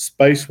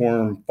space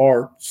worm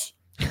farts,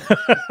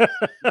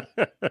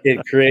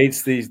 it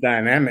creates these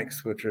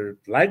dynamics, which are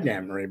light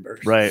gamma ray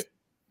bursts. Right.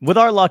 With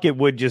our luck, it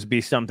would just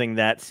be something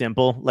that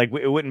simple. Like,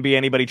 it wouldn't be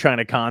anybody trying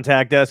to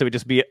contact us. It would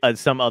just be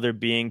some other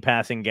being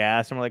passing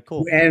gas. And we're like,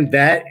 cool. And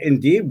that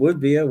indeed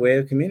would be a way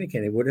of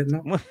communicating, would it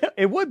not?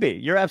 It would be.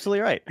 You're absolutely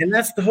right. And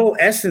that's the whole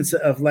essence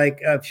of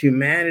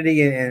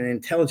humanity and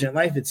intelligent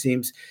life, it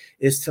seems,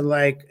 is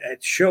to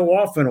show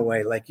off in a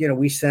way.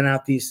 We sent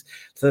out these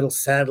little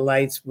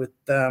satellites with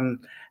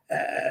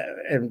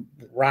and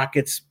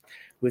rockets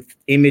with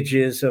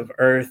images of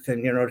Earth,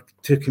 and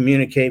to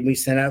communicate. We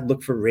sent out,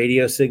 look for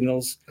radio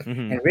signals,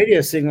 and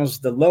radio signals,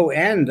 the low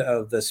end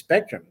of the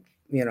spectrum.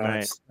 Right.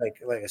 It's like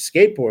a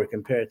skateboard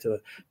compared to a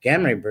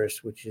gamma ray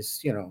burst, which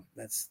is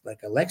that's like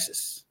a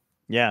Lexus.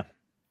 Yeah,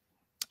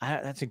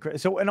 that's incredible.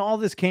 So, and all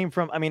this came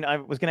from. I mean, I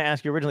was going to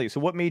ask you originally. So,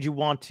 what made you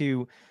want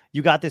to?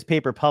 You got this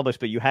paper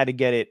published, but you had to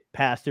get it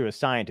passed through a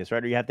scientist,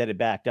 right? Or you have to get it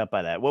backed up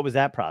by that. What was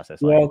that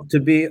process like? Well, to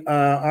be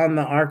on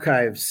the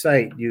archive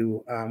site,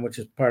 which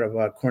is part of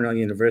Cornell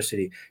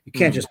University, you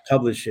can't just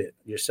publish it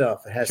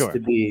yourself. It has to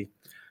be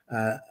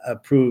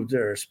approved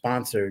or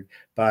sponsored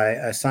by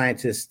a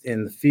scientist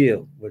in the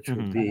field, which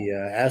would be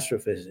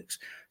astrophysics.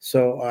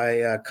 So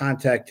I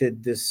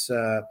contacted this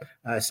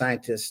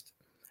scientist,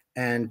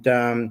 and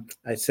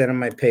I sent him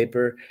my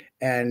paper,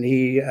 and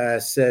he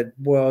said,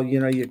 well,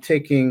 you're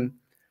taking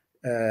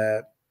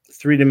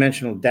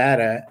three-dimensional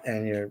data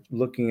and you're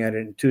looking at it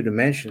in 2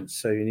 dimensions,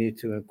 so you need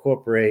to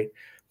incorporate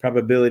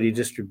probability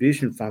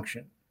distribution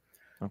function.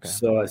 Okay.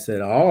 So I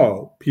said,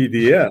 oh,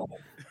 PDF.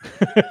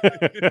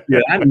 Yeah,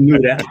 I knew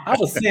that. I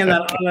was saying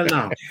that all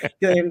along.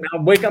 I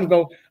wake up and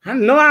go, I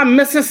know I'm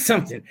missing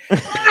something.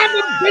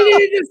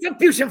 Probability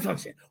distribution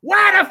function.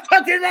 Why the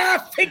fuck did I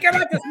think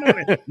about this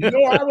morning?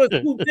 I was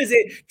too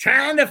busy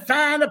trying to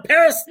find a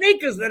pair of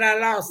sneakers that I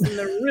lost in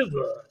the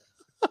river.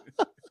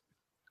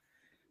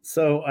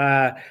 So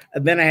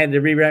then I had to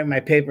rewrite my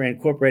paper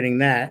incorporating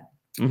that.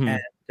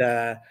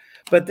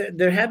 But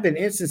there have been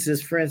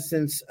instances, for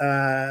instance,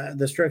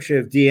 the structure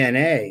of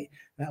DNA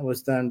that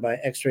was done by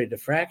X-ray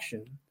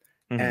diffraction.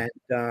 And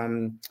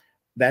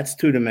that's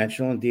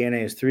 2-dimensional, and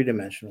DNA is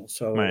 3-dimensional.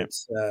 So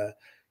it's,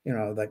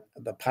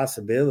 the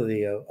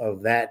possibility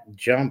of that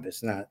jump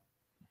is not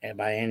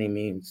by any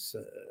means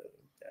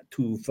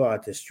too far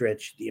to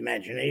stretch the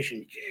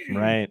imagination.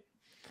 Right.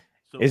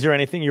 So, Is there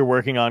anything you're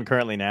working on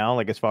currently now,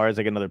 like as far as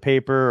like another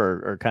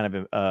paper or kind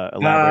of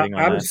elaborating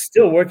on I'm that?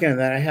 still working on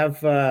that. I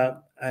have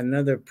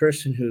another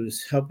person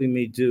who's helping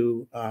me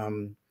do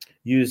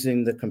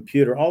using the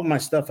computer. All my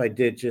stuff I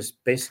did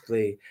just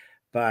basically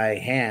by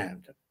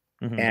hand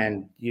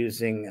and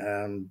using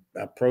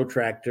a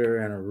protractor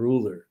and a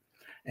ruler.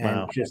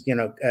 And just,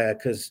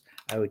 because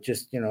I would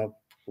just,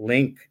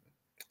 link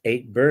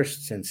 8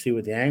 bursts and see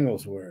what the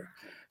angles were.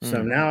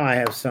 So now I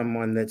have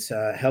someone that's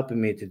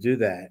helping me to do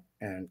that.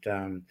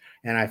 And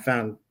I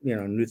found,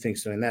 new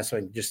things doing that. So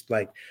I just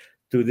like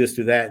do this,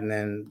 do that. And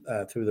then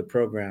through the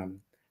program,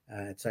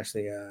 it's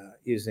actually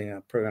using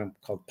a program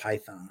called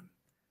Python.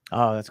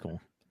 Oh, that's cool.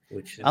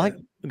 Which I like,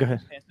 go ahead.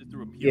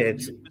 Yeah.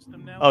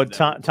 Oh,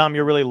 Tom,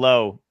 you're really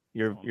low.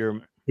 You're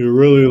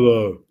really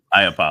low.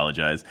 I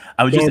apologize.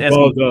 I was just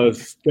asking.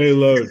 Stay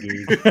low,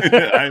 dude.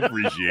 I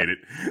appreciate it.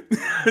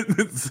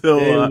 So,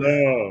 Stay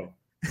low.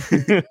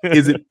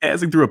 is it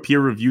passing through a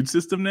peer-reviewed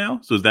system now?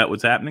 So is that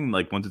what's happening?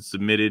 Like once it's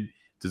submitted,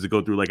 does it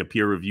go through like a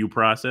peer review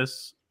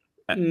process?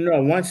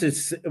 No,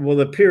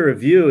 the peer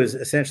review is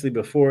essentially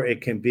before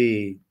it can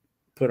be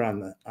put on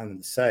the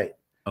site.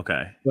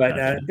 Okay. But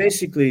Gotcha.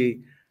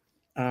 basically,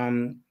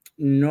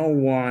 no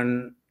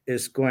one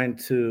is going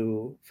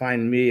to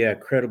find me a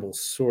credible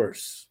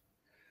source.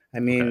 I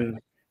mean,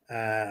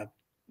 there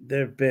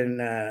have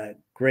been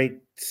great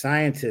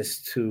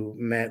scientists who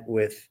met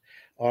with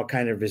all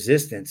kind of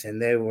resistance,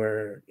 and they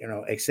were,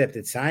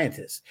 accepted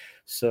scientists.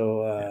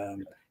 So,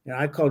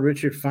 I called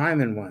Richard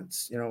Feynman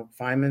once.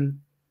 Feynman.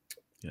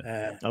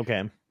 Yeah.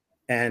 okay.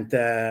 And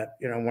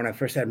when I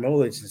first had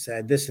mole agents, I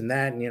said this and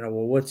that, and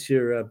well, what's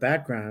your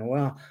background?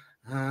 Well,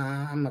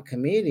 I'm a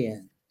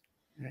comedian.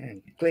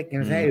 And click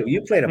and say,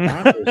 you played a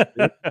bongos.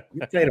 Dude.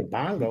 You played a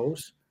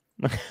bongos.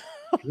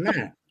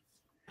 Nah.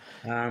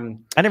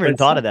 I never even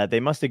thought of that. They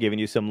must have given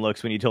you some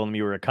looks when you told them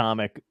you were a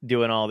comic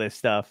doing all this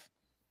stuff.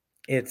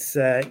 It's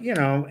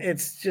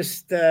it's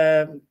just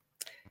the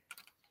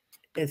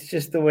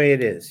way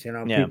it is.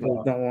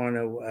 People don't want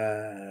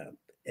to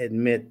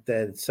admit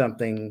that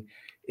something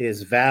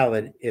is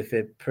valid if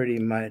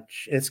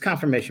it's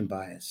confirmation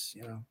bias.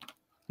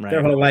 Right.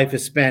 Their whole life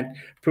is spent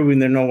proving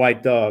there are no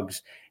white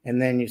dogs. And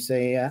then you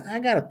say, I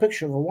got a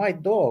picture of a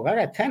white dog. I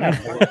got 10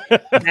 of them.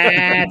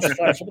 That's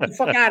get the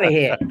fuck out of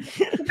here.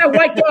 Get that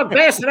white dog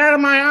bastard out of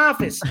my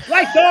office.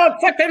 White dog,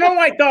 fuck, there are no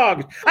white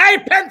dogs.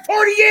 I spent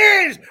 40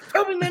 years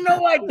proving there are no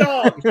white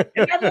dogs.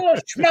 And that little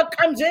schmuck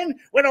comes in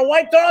with a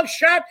white dog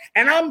shot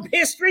and I'm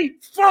history.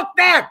 Fuck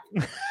that.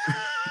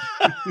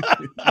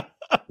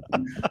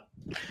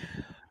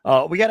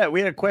 We had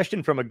a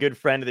question from a good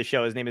friend of the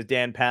show. His name is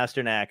Dan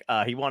Pasternak.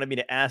 He wanted me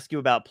to ask you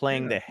about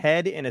playing the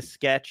head in a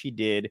sketch he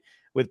did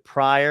with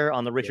Pryor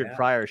on the Richard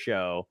Pryor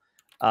show.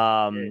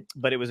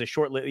 But it was the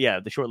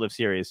short-lived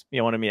series.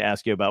 He wanted me to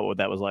ask you about what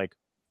that was like.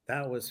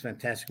 That was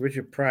fantastic.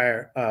 Richard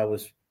Pryor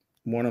was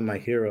one of my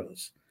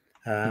heroes.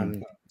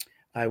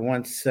 I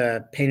once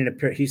painted a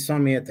pair. He saw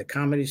me at the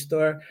Comedy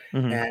Store,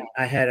 and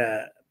I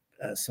had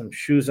some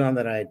shoes on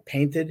that I had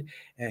painted,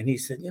 and he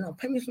said,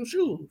 paint me some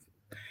shoes.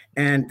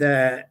 And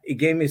he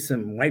gave me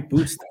some white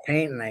boots to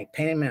paint, and I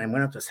painted them, and I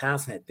went up to his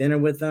house and had dinner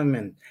with him.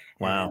 And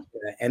wow.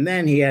 And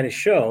then he had a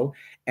show,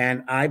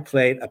 and I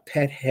played a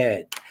pet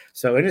head.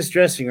 So in his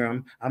dressing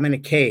room, I'm in a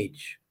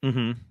cage.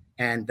 And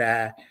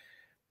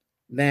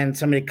then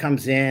somebody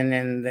comes in,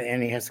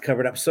 and he has to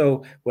cover it up.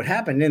 So what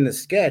happened in the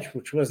sketch,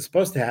 which wasn't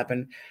supposed to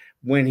happen,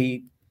 when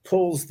he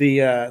pulls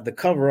the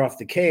cover off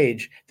the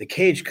cage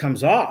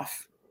comes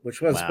off, which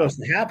was supposed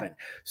to happen.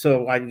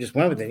 So I just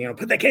went with it,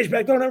 put that cage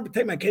back. Don't ever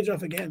take my cage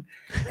off again.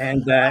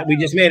 And we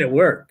just made it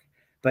work.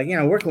 But,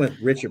 working with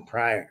Richard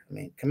Pryor, I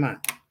mean, come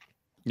on.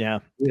 Yeah.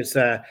 He was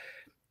the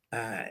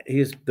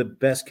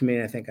best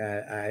comedian I think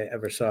I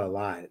ever saw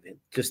live.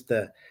 Just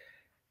the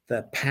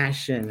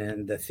passion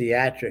and the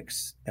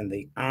theatrics and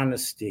the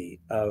honesty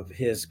of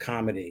his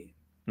comedy.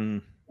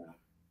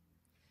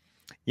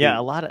 Yeah,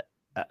 a lot of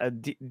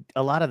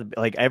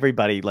the,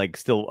 everybody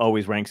still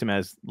always ranks him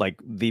as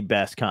the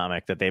best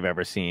comic that they've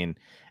ever seen,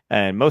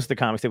 and most of the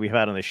comics that we've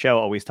had on the show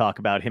always talk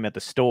about him at the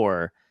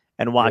store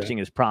and watching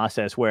his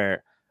process,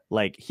 where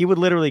he would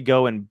literally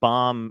go and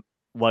bomb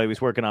while he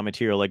was working on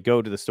material,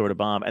 go to the store to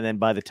bomb, and then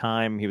by the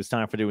time he was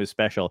time for doing his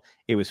special,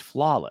 it was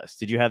flawless.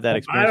 Did you have that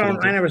experience?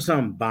 I never saw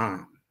him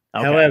bomb.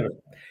 Okay. However,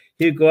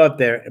 he'd go up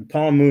there, and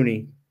Paul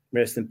Mooney,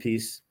 rest in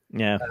peace,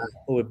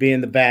 would be in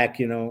the back,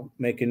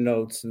 making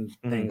notes and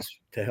things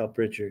to help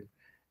Richard.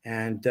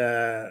 And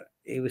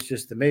it was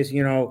just amazing.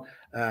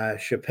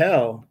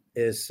 Chappelle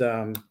is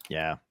on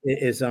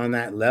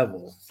that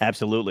level.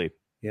 Absolutely.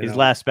 His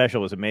last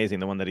special was amazing.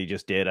 The one that he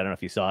just did. I don't know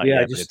if you saw it. Yeah,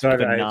 I just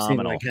started. I've seen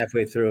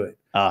halfway through it.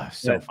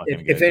 So fucking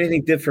good. If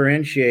anything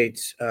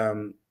differentiates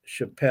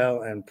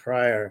Chappelle and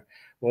Pryor,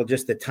 well,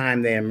 just the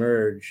time they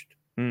emerged.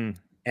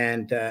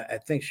 And I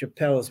think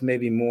Chappelle is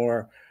maybe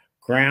more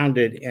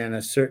grounded in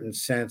a certain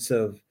sense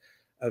of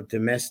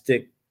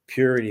domestic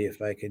purity,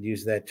 if I could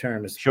use that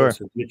term, as Sure. opposed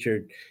to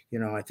Richard.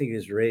 I think he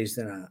was raised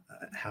in a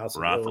house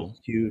of Brothel.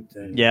 cute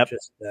and Yep.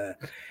 just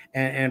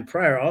and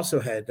Pryor also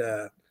had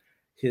the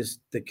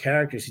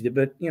characters he did,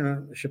 but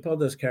Chappelle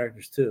does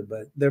characters too,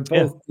 but they're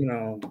both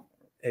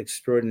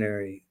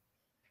extraordinary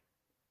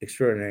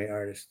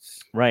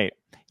artists. Right.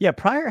 Yeah.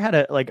 Pryor had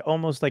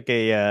almost like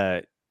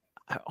a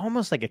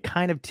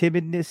kind of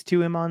timidness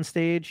to him on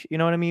stage. You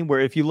know what I mean? Where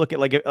if you look at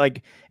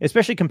like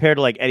especially compared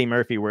to like Eddie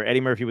Murphy, where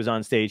Eddie Murphy was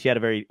on stage, he had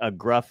a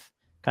gruff,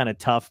 kind of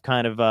tough,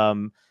 kind of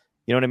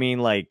you know what I mean,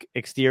 like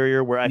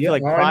exterior. Where I feel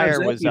like Pryor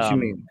was. What you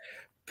mean.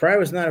 Pryor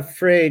was not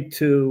afraid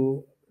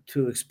to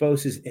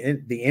expose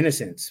the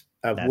innocence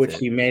of which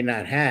he may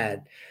not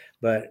had,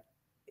 but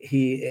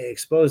he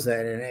exposed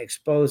that and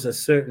exposed a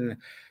certain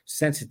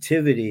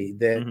sensitivity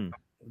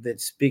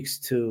that speaks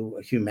to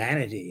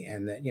humanity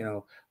and that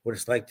what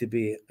it's like to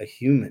be a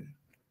human.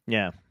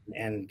 Yeah.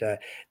 And the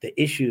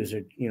issues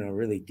are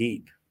really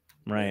deep.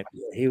 Right.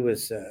 He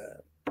was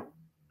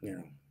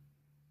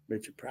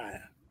Richard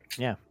Pryor.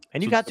 Yeah.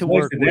 And you got to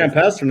work with Dan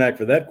Pasternak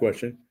for that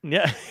question.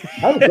 Yeah.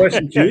 I have a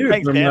question to you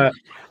Thanks, from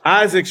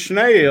Isaac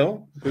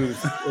Schneil, who's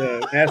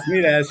asked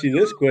me to ask you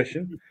this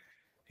question.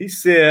 He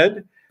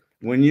said,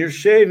 when you're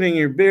shaving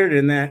your beard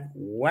in that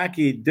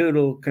wacky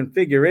doodle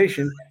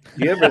configuration,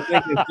 do you ever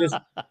think of just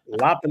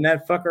lopping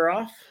that fucker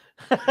off?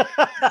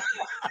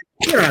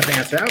 You don't have to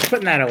answer. I'm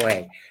putting that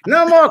away.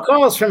 No more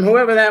calls from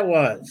whoever that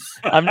was.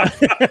 I'm not...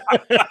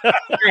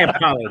 I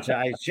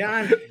apologize,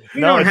 John.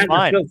 You don't have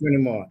the filter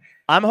anymore.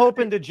 I'm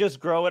hoping to just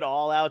grow it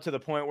all out to the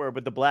point where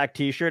with the black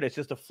t-shirt, it's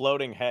just a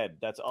floating head.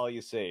 That's all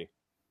you see.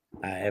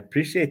 I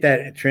appreciate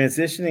that.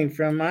 Transitioning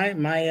from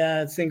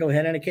my single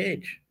head in a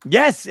cage.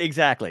 Yes,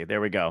 exactly. There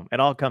we go.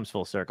 It all comes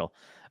full circle.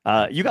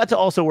 You got to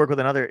also work with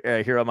another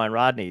hero of mine,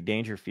 Rodney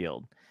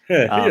Dangerfield.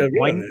 I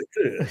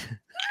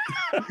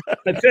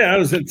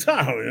was in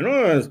Tahoe,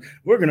 I was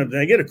working up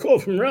there. I get a call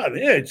from Rodney.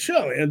 Hey,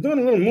 Charlie, I'm doing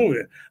a little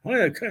movie. I'm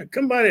going to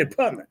come by the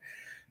apartment.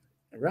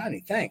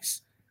 Rodney,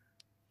 thanks.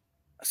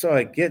 So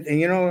I get,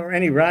 and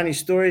any Rodney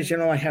stories,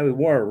 like how he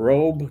wore a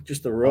robe,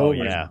 just a robe,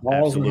 and his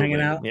balls were hanging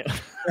out. Yeah.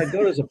 I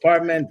go to his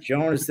apartment.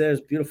 Joan is there,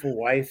 his beautiful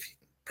wife,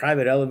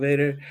 private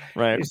elevator.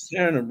 Right. He's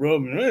there in a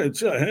robe, and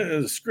here's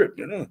a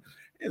script,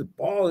 his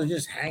balls are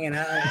just hanging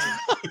out.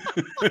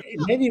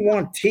 Maybe he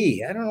wanted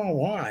tea. I don't know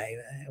why.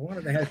 I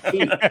wanted to have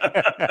tea.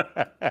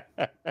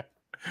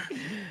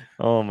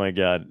 Oh my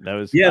God, that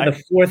was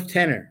the fourth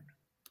tenor.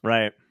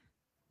 Right.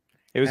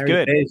 It was Harry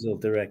good. Basil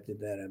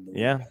directed that, I believe.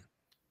 Yeah.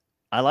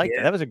 I liked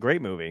it. That was a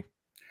great movie.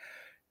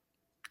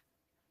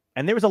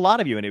 And there was a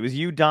lot of you in it. It was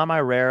you, Dom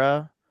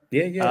Irera.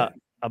 Yeah.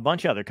 A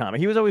bunch of other comics.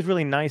 He was always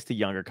really nice to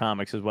younger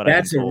comics, is what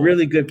That's a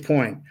really good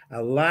point.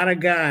 A lot of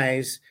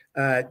guys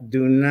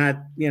do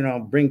not,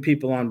 bring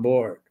people on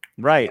board.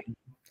 Right.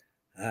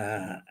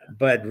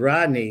 But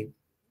Rodney,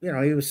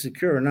 he was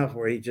secure enough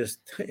where he just,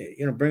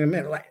 bring him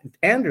in. Like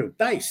Andrew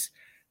Dice.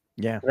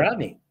 Yeah.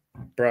 Rodney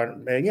brought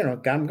him,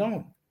 got him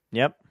going.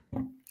 Yep.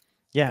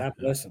 Yeah. God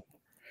bless him.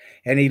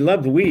 And he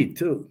loved weed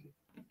too.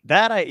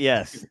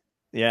 Yes.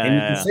 Yeah. And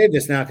you can say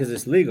this now because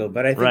it's legal,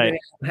 but I think right. when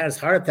he had his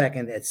heart attack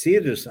at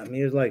theater or something,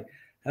 he was like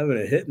having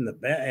a hit in the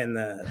back and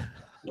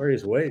where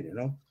he's weight,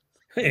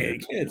 Hey,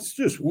 it's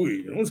just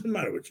weed. What's the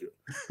matter with you?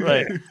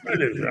 Right.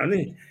 It is,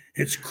 Ronnie.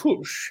 It's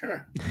kush. Look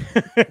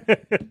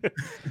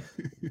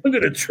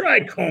at the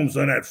trichomes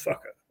on that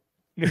fucker.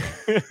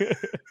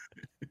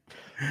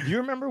 Do you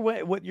remember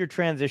what your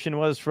transition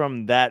was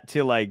from that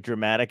to like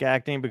dramatic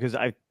acting? Because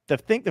I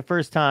think the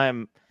first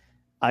time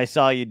I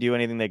saw you do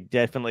anything that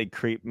definitely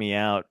creeped me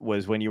out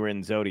was when you were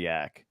in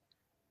Zodiac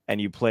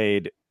and you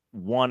played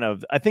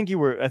I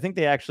think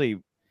they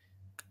actually,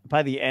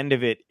 by the end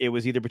of it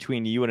was either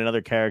between you and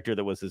another character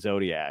that was the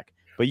Zodiac.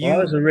 But you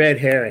was a red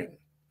herring.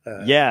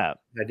 Yeah.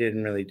 I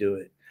didn't really do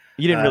it.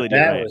 You didn't really do it.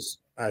 That was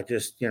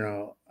just,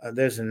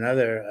 there's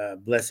another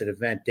blessed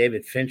event,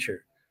 David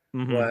Fincher.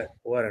 Mm-hmm.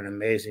 What an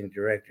amazing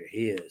director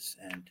he is.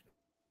 And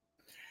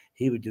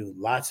he would do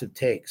lots of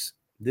takes.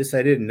 This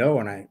I didn't know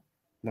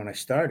when I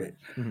started.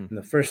 Mm-hmm. And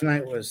the first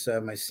night was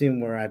my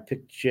scene where I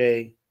picked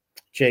Jake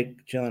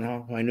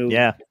Gyllenhaal, who I knew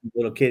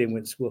little kid. He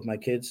went to school with my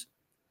kids.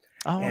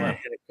 Oh, and I had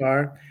a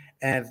car,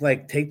 and it's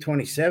like take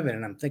 27,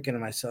 and I'm thinking to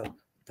myself, "What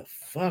the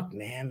fuck,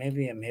 man?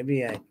 Maybe I'm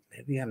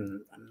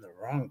the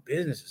wrong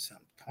business or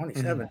something."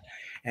 27, mm-hmm.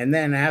 And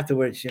then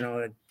afterwards,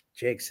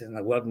 Jake said,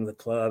 "Welcome to the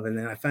club," and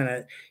then I found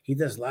out he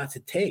does lots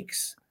of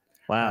takes.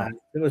 Wow.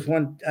 There was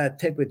one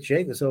take with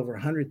Jake that's over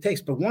 100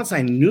 takes, but once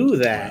I knew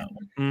that,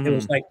 mm-hmm. It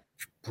was like,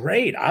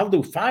 great, I'll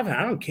do 5.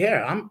 I don't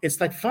care.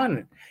 It's like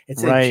fun.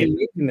 It's right.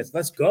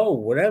 Let's go,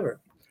 whatever.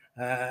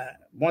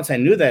 Once I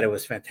knew that, it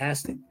was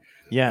fantastic.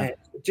 Yeah. And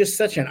just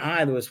such an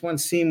eye. There was one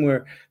scene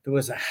where there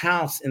was a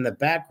house in the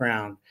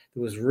background that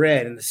was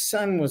red, and the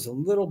sun was a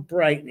little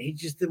bright, and he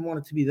just didn't want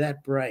it to be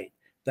that bright,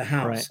 the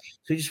house. Right.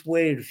 So he just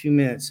waited a few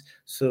minutes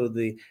so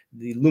the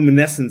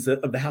luminescence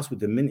of the house would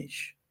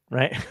diminish.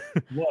 Right.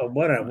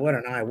 What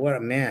an eye. What a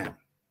man.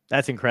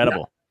 That's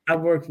incredible. I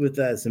worked with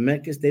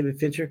Zemeckis, David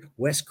Fincher,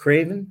 Wes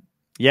Craven.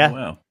 Yeah. Oh,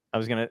 wow. I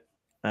was going to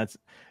That's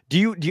do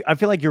you I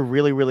feel like you're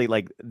really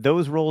like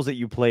those roles that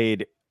you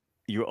played,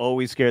 you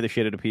always scare the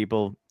shit out of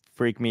people,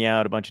 freak me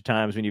out a bunch of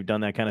times when you've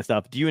done that kind of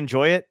stuff. Do you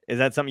enjoy it? Is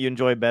that something you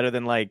enjoy better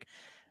than like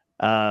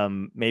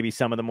maybe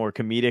some of the more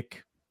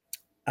comedic?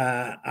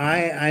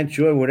 I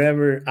enjoy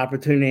whatever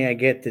opportunity I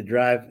get to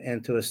drive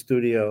into a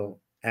studio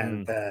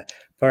and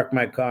park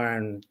my car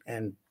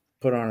and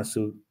put on a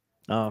suit.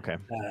 Oh, okay.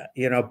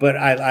 You know, but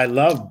I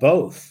love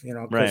both, you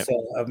know, because Right.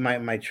 of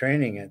my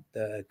training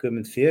at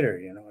Goodman Theater.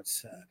 You know,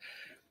 it's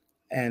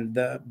and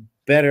the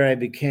better I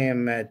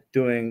became at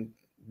doing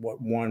what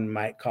one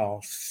might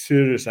call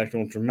serious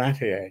actual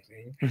dramatic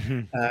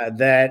acting,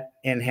 that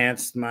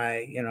enhanced my,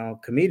 you know,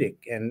 comedic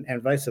and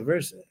vice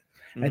versa.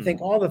 I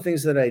think all the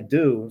things that I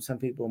do, some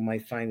people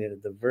might find it a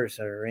diverse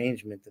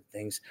arrangement of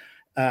things,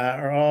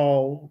 are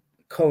all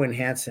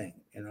co-enhancing.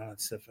 You know,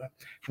 it's if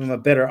I'm a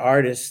better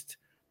artist,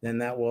 then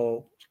that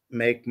will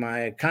make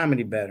my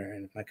comedy better,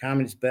 and if my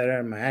comedy's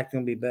better, my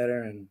acting will be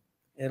better, and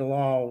it'll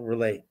all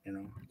relate. You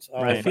know, it's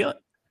all Right. I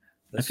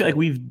feel like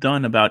we've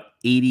done about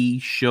 80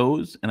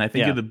 shows, and I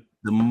think Yeah. you're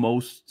the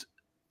most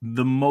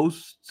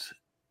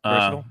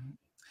Versatile?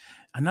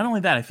 and not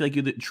only that, I feel like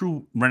you're the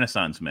true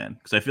Renaissance man,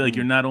 because I feel like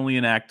you're not only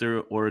an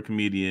actor or a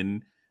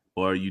comedian,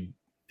 or you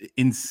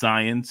in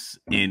science,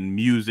 in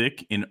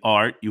music, in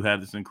art. You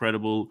have this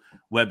incredible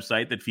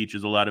website that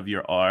features a lot of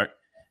your art,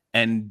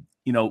 and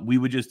you know, we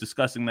were just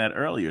discussing that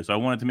earlier, so I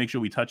wanted to make sure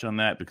we touch on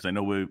that because I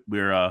know we're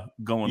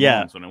going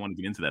long, so I want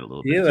to get into that a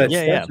little bit. Let's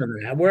Yeah. touch on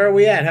that. Where are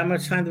we at? How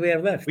much time do we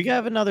have left? We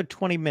have another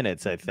 20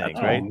 minutes, I think,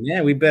 Oh, right?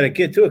 man, we better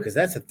get to it because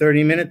that's a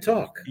 30-minute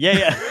talk.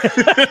 Yeah.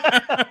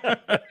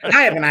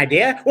 I have an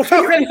idea. We'll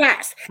talk really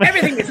fast.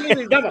 Everything is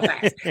usually double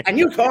fast. And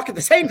you talk at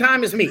the same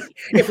time as me.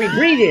 If we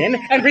breathe in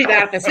and breathe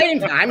out at the same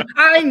time,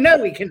 I know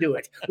we can do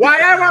it. Why,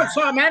 I once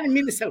saw a man in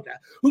Minnesota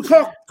who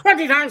talked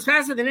 20 times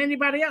faster than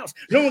anybody else.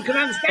 No one could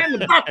understand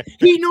him, but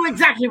he knew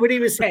exactly what he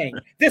was saying.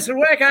 This will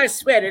work, I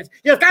swear it.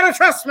 You've got to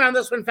trust me on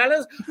this one,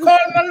 fellas. Call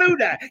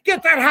Maluda.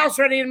 Get that house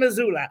ready in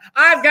Missoula.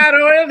 I've got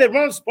oil that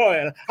won't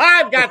spoil.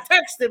 I've got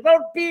text that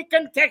won't be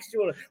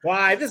contextual.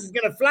 Why, this is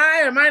going to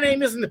fly, and my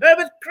name isn't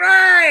Herbert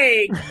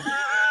Craig.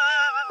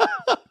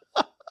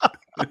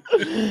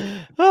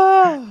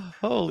 Oh,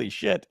 holy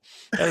shit.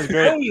 That was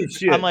great. Holy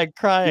shit. I'm like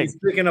crying. He's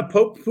speaking of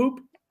Pope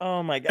poop.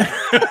 Oh my God.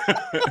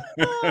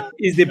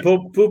 Is the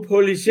Pope poop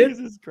holy shit?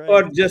 Jesus Christ.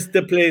 Or just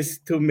the place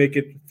to make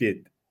it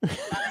fit?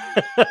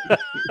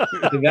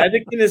 The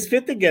Vatican is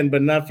fit again,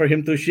 but not for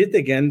him to shit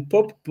again.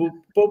 Pope poop,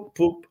 Pope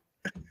poop.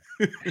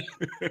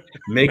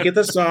 Make it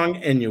a song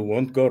and you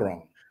won't go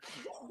wrong.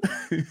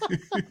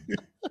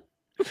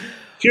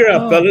 Cheer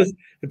up, fellas.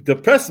 If the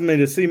press me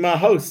to see my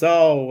house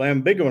all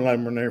ambiguous,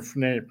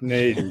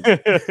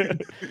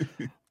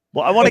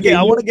 well, I want to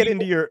get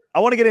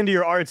into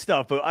your art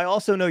stuff, but I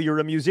also know you're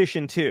a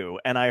musician too,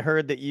 and I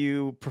heard that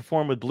you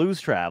perform with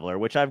Blues Traveler,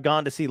 which I've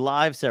gone to see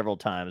live several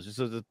times.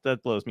 So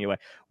that blows me away.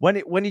 When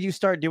did you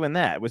start doing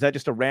that? Was that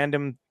just a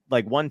random,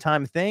 like,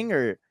 one-time thing,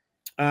 or?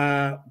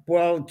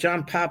 Well,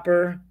 John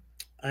Popper,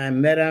 I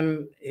met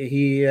him.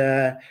 He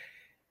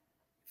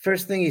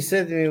first thing he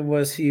said to me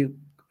was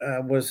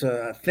was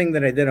a thing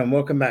that I did on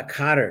Welcome Back,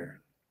 Kotter,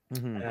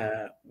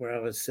 where I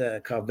was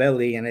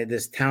Calvelli, and I did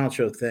this talent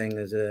show thing.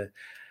 There's a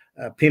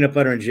Peanut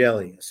Butter and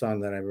Jelly, a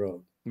song that I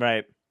wrote.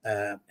 Right.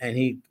 And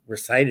he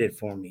recited it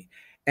for me.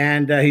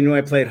 And he knew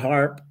I played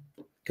harp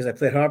because I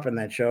played harp in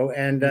that show.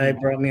 And he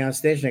brought me on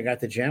stage and I got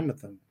to jam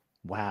with him.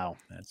 Wow.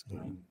 That's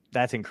cool.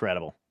 That's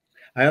incredible.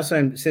 I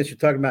also, since you're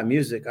talking about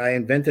music, I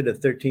invented a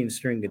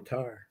 13-string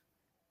guitar.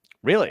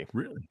 Really?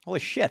 Holy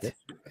shit.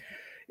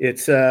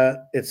 It's there's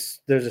a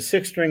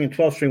 6-string and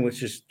 12-string,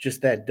 which is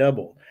just that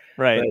double.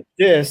 Right. But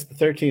this, the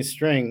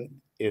 13-string,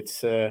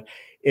 it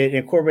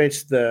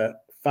incorporates the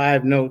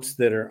 5 notes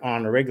that are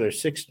on a regular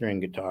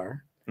 6-string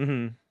guitar,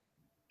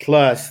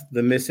 plus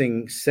the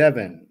missing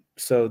 7,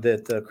 so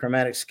that the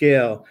chromatic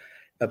scale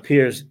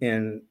appears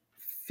in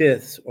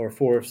 5ths or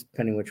 4ths,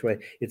 depending which way.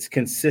 It's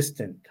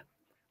consistent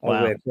all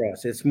the way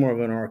across. It's more of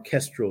an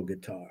orchestral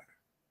guitar.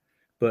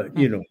 But,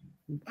 you know,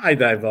 I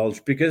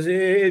divulged because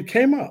it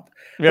came up.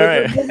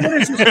 Right.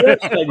 What is this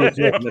website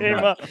you're talking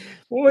about?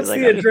 What's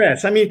the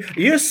address? I mean,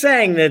 you're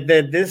saying that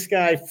this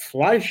guy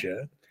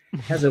Fleischer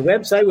has a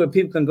website where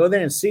people can go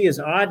there and see his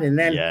art, and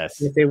then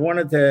if they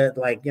wanted to,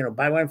 like, you know,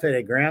 buy one for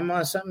their grandma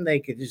or something, they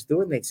could just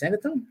do it and they'd send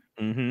it to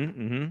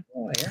them?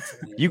 Oh,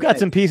 you got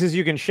some pieces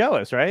you can show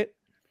us, right?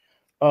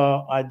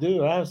 I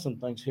do. I have some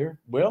things here.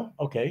 Well,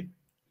 okay.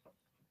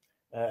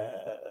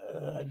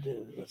 I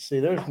do. Let's see.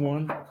 There's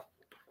one.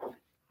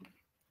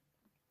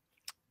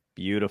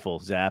 Beautiful.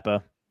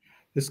 Zappa.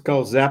 This is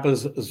called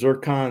Zappa's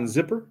Zircon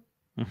Zipper.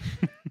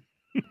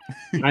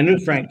 I knew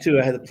Frank too.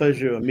 I had the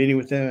pleasure of meeting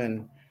with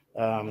him,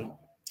 and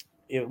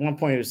at one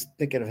point he was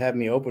thinking of having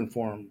me open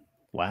for him.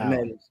 Wow. I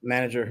met his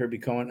manager, Herbie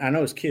Cohen. I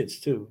know his kids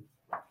too.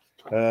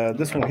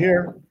 This one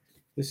here,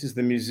 this is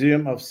the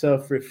Museum of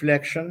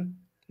Self-Reflection.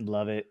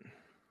 Love it.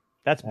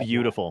 That's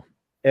beautiful.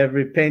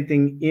 Every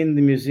painting in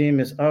the museum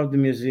is of the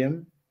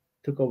museum.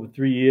 Took over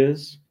 3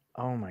 years.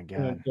 Oh my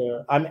God.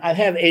 And, I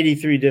have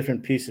 83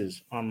 different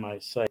pieces on my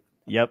site.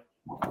 Yep.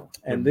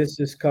 And this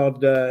is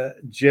called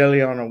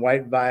Jelly on a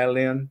White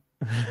Violin.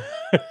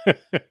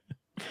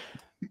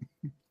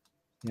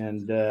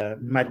 And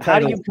my title. How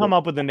do you come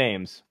up with the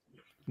names?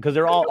 Because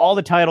they're all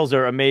the titles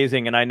are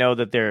amazing, and I know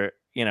that they're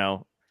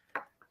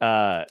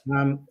well,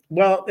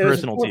 it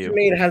was important for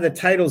me to have the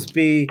titles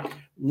be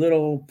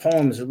little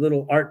poems or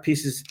little art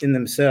pieces in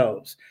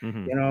themselves.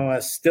 You know,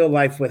 a still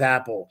life with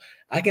Apple.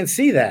 I can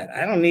see that.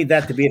 I don't need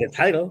that to be the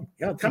title.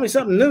 You know, tell me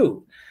something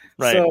new.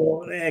 Right.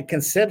 So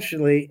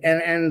conceptually,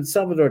 and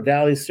Salvador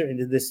Dali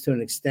certainly did this to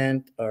an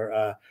extent,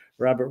 or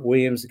Robert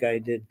Williams, the guy who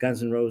did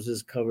Guns N'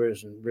 Roses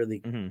covers and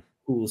really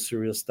cool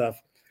surreal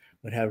stuff,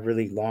 would have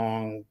really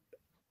long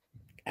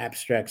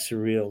abstract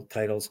surreal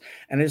titles.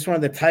 And I just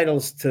wanted the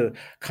titles to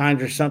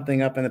conjure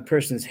something up in the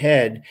person's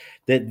head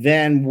that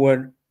then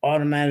would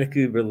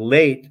automatically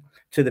relate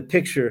to the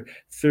picture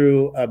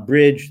through a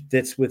bridge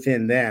that's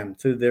within them,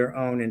 through their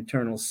own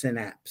internal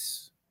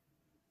synapse.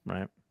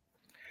 Right.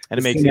 And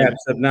it makes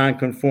synapse of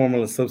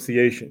non-conformal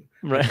association.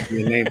 Right.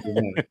 The name for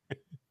one.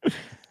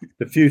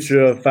 The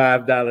future of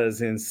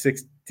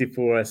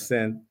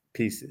 $5.64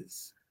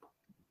 pieces.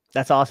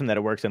 That's awesome that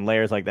it works in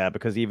layers like that,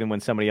 because even when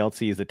somebody else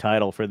sees the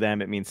title, for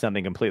them it means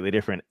something completely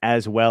different,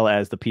 as well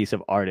as the piece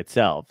of art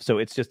itself. So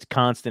it's just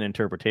constant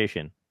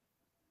interpretation.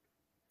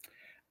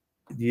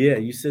 Yeah,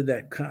 you said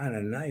that kind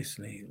of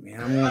nicely,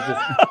 man.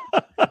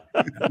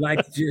 I'd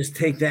like to just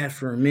take that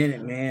for a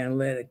minute, man, and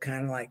let it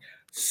kind of like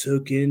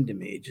soak into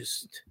me,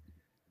 just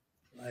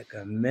like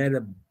a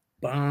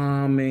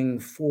meta-bombing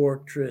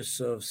fortress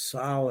of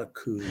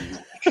solitude.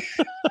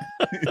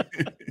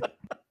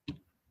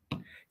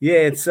 Yeah,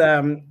 it's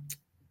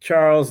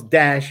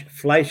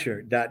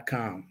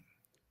charles-fleischer.com.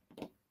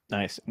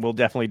 Nice. We'll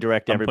definitely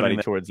direct everybody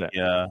towards that.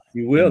 Yeah,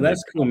 you will.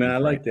 That's cool, man. I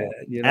like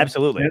that. You know?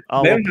 Absolutely.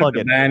 I'll plug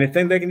it. Man, I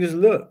think they can just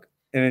look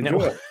and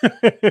enjoy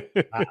it.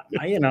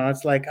 You know,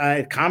 it's like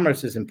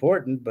commerce is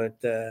important, but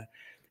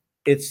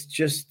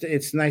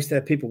it's nice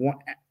that people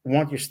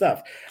want your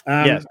stuff.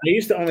 Yes. I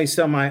used to only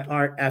sell my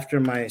art after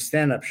my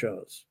stand-up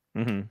shows,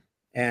 and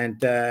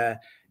I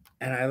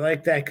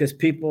like that because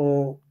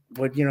people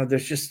would, you know,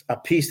 there's just a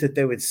piece that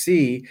they would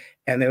see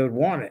and they would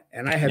want it,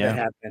 and I had that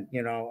happen.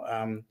 You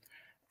know.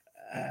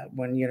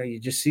 When you know you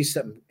just see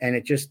something and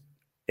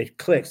it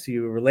clicks,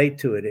 you relate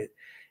to it,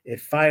 it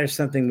fires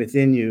something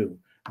within you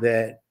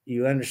that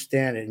you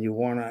understand it and you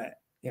want to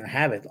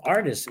have it.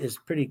 Art is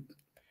pretty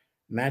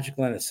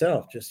magical in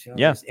itself. Just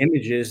these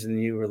images,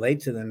 and you relate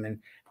to them and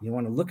you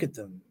want to look at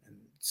them and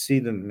see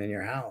them in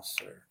your house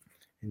or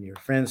in your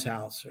friend's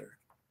house or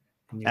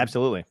in your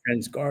absolutely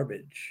friend's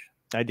garbage.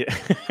 I did.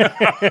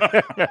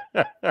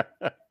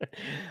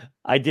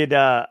 I did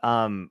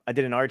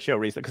an art show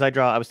recently because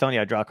I was telling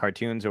you I draw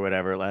cartoons or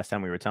whatever last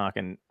time we were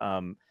talking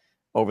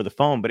over the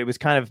phone, but it was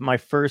kind of my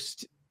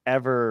first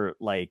ever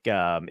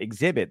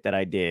exhibit that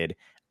I did.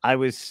 I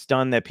was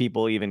stunned that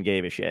people even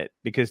gave a shit,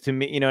 because to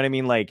me, you know what I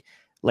mean? Like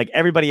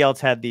everybody else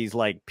had these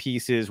like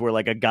pieces where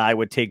like a guy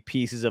would take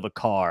pieces of a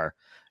car,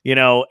 you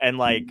know, and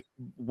like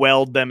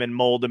weld them and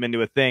mold them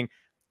into a thing.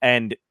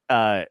 And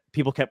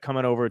people kept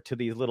coming over to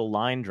these little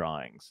line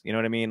drawings, you know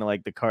what I mean?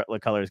 Like the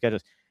color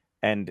sketches.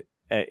 And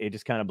it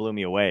just kind of blew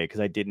me away, because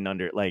I didn't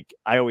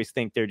I always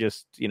think they're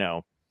just, you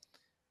know,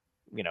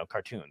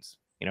 cartoons,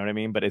 you know what I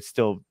mean? But it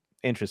still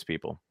interests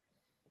people.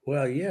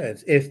 Well, yeah,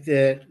 if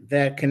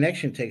that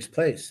connection takes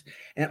place.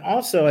 And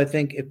also, I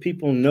think if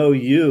people know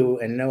you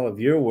and know of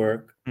your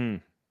work,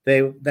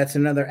 that's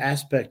another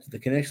aspect of the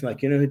connection.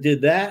 Like, you know who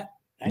did that?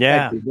 I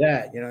did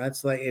that. You know,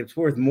 that's like, it's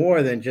worth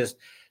more than just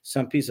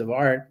some piece of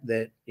art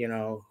that, you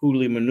know,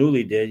 Huli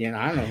Manuli did. You know,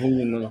 I don't know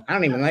Huli Manuli. I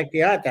don't even like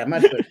the art that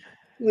much, but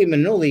Huli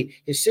Manuli,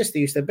 his sister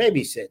used to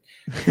babysit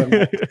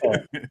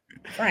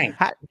Frank.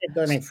 A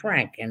guy named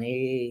Frank, and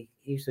he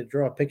used to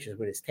draw pictures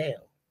with his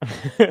tail.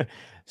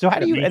 So how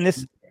do you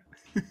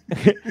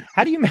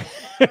how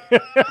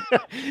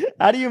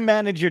do you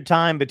manage your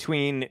time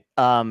between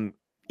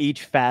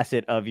each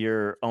facet of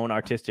your own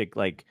artistic,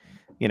 like,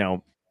 you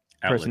know,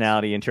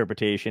 personality,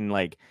 interpretation,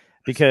 like,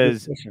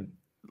 because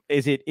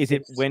is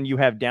it when you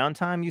have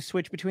downtime you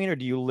switch between, or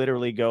do you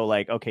literally go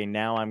like, okay,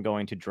 now I'm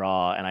going to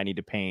draw and I need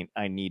to paint,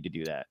 I need to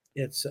do that?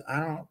 I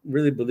don't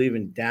really believe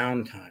in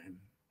downtime.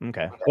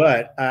 Okay.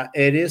 But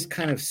it is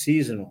kind of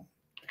seasonal.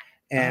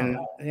 And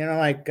you know,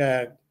 like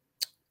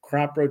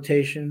crop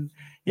rotation.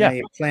 You know,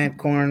 you plant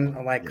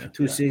corn like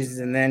 2 seasons,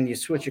 and then you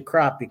switch a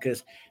crop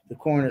because the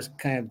corn has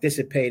kind of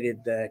dissipated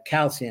the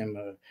calcium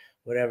or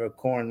whatever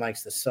corn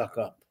likes to suck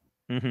up.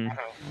 Mm-hmm.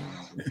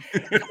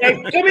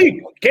 Hey,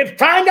 Jimmy,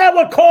 find out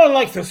what corn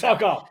likes to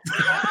suck up.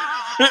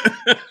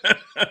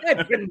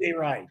 That couldn't be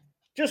right.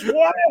 Just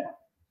water?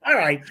 All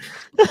right.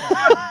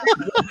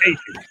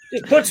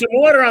 Just put some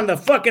water on the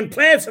fucking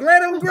plants and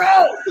let them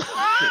grow.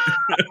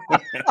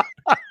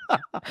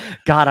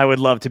 God, I would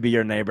love to be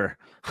your neighbor.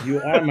 You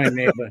are my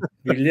neighbor.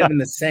 We live in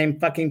the same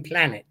fucking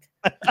planet.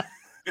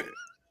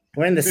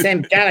 We're in the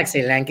same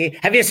galaxy, Lanky.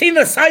 Have you seen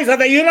the size of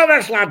the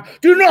universe, lad?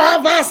 Do you know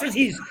how vast it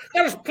is?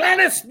 There's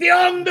planets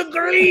beyond the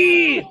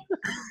green.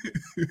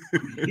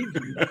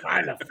 Even the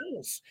final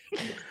force.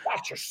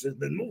 Watchers in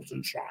the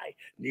mountain try.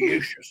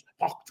 Neutius,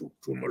 Octu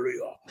to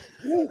Maria.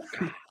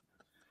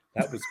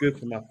 That was good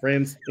for my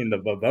friends in the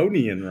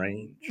Bavonian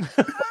range.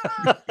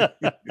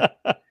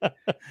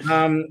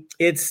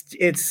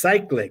 It's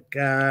cyclic.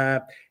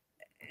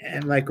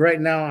 And like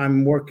right now,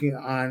 I'm working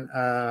on.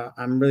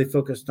 I'm really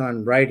focused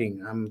on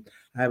writing.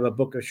 I have a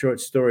book of short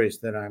stories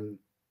that I'm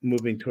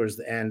moving towards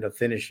the end of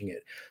finishing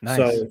it. Nice.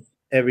 So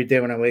every day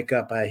when I wake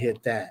up, I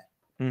hit that,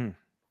 and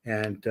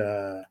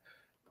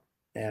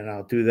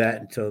I'll do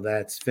that until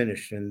that's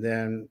finished, and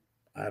then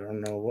I don't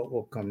know what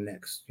will come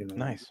next. You know,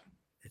 nice.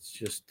 It's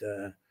just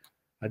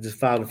I just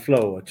follow the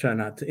flow. I try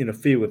not to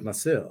interfere with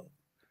myself.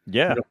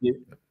 Yeah.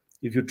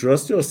 If you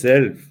trust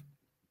yourself,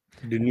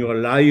 then you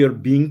allow your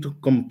being to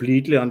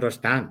completely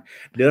understand.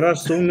 There are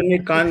so many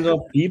kinds of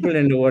people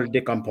in the world,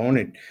 the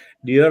component.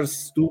 There are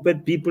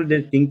stupid people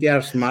that think they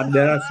are smart.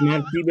 There are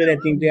smart people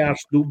that think they are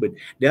stupid.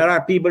 There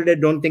are people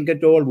that don't think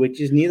at all, which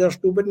is neither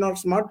stupid nor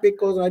smart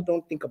because I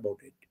don't think about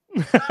it.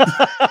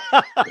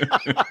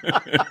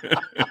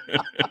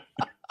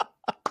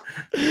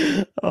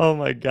 Oh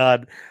my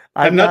God.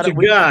 I'm not a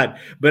god,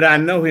 but I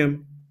know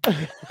him.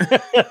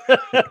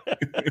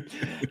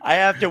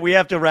 We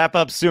have to wrap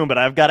up soon, but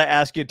I've got to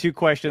ask you 2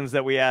 questions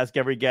that we ask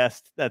every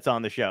guest that's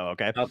on the show.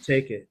 Okay. I'll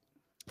take it.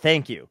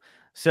 Thank you.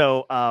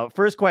 So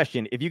first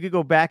question, if you could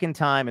go back in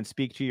time and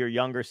speak to your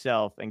younger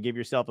self and give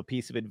yourself a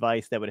piece of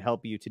advice that would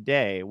help you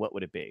today, what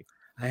would it be?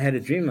 I had a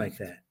dream like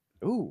that.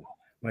 Ooh.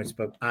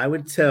 I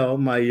would tell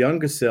my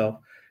younger self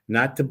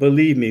not to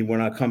believe me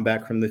when I come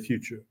back from the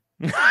future.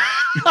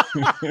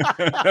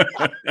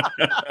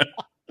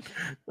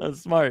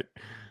 That's smart.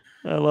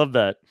 I love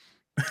that.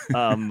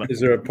 Is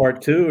there a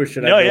part 2 or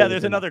should I? No, yeah,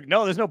 there's another.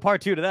 No, there's no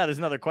part 2 to that. There's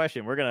another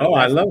question. We're gonna. Oh,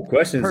 I love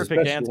questions,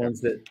 perfect especially answer.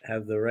 ones that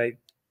have the right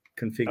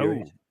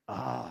configuration.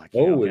 I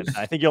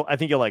think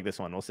you'll like this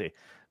one. We'll see.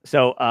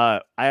 So,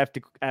 I have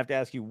to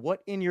ask you,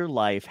 what in your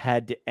life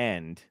had to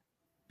end,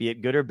 be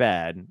it good or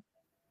bad,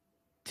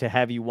 to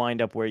have you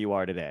wind up where you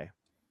are today?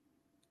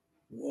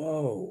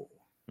 Whoa.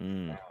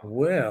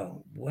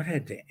 Well, what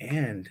had to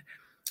end?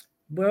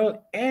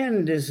 Well,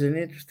 end is an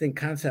interesting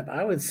concept.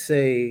 I would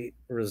say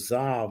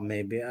resolve,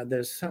 maybe.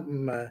 There's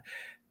something,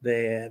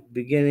 the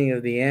beginning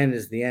of the end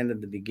is the end of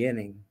the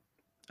beginning.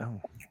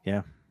 Oh,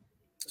 yeah.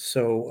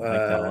 So I like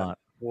that a lot.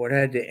 What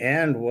had to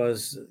end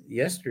was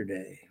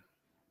yesterday.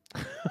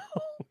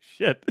 Oh,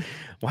 shit.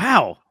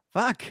 Wow.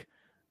 Fuck.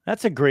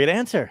 That's a great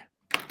answer.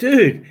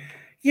 Dude,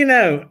 you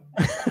know...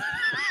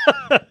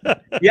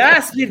 You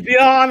asked me to be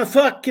on a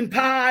fucking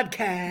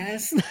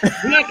podcast.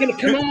 I'm not going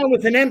to come on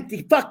with an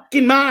empty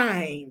fucking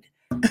mind.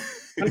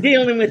 I'm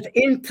dealing with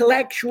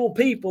intellectual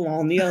people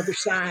on the other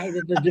side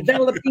of the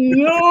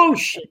developing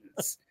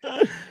oceans.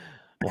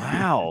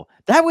 Wow.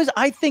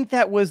 I think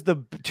that was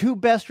the 2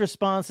 best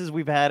responses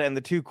we've had and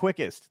the 2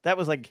 quickest. That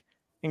was like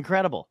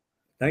incredible.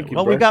 Thank you.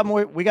 Well, bro.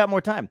 we got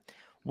more time.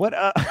 What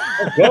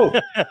go. Do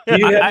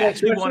you I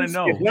actually want to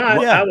know. If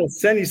not, I will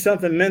send you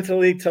something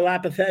mentally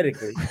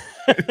telepathetically.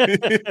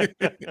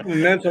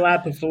 Mental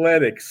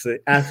athletics,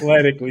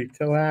 athletically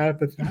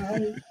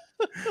telepathetically.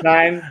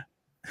 9. All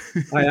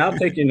right, I'll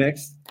take you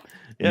next.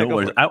 Yeah, no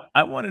worries.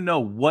 I want to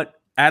know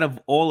what, out of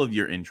all of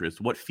your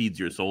interests, what feeds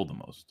your soul the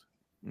most?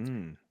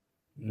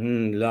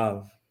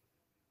 Love.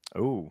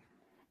 Oh,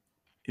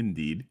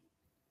 indeed.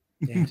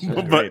 Yeah,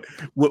 but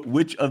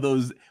which of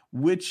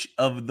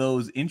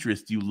those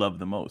interests do you love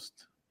the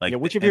most? Like,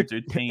 which of your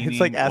entertaining? It's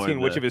like asking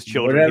which of his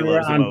children he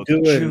loves the most.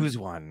 Choose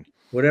one.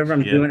 Whatever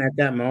I'm doing at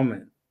that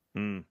moment.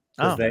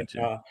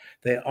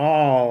 They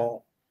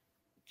all,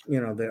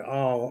 they're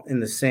all in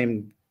the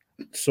same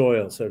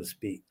soil, so to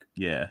speak.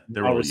 Yeah,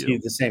 they all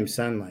receive the same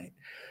sunlight.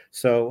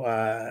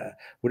 So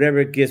whatever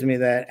it gives me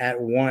that at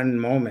one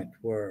moment,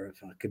 where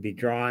if I could be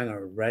drawing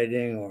or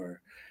writing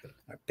or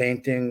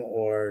painting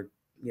or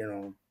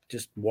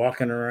just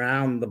walking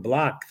around the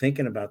block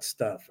thinking about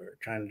stuff or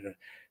trying to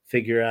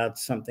figure out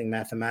something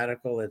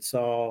mathematical, it's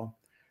the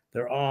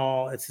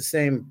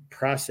same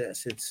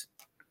process. It's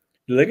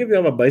like if you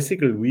have a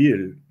bicycle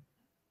wheel,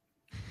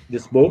 the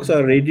spokes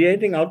are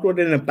radiating outward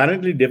in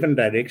apparently different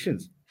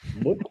directions,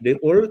 but they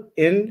all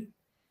end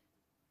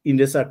in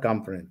the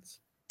circumference.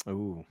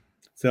 Ooh.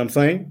 See what I'm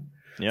saying?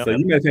 Yeah. So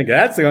you may think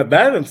that's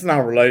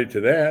not related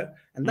to that.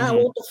 And now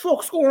what the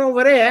fuck's going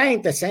over there?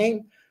 Ain't the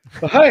same.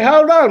 But hey,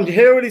 hold on. Did you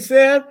hear what he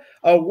said?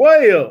 A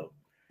whale,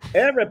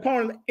 every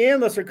point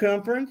in the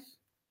circumference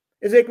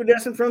is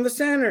equidistant from the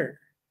center.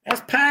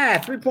 That's pi,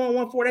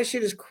 3.14. That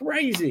shit is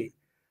crazy.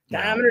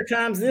 Diameter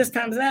times this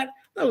times that.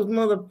 Those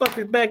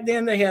motherfuckers back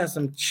then, they had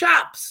some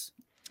chops.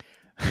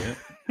 Yeah.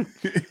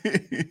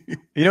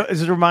 This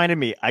has reminded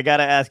me. I got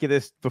to ask you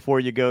this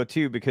before you go,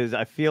 too, because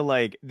I feel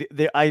like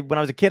when I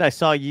was a kid, I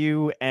saw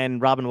you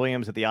and Robin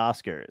Williams at the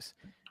Oscars.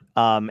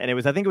 And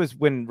I think it was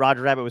when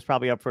Roger Rabbit was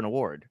probably up for an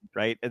award,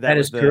 right? That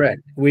is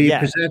correct. We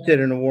presented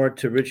an award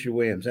to Richard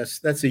Williams.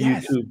 That's a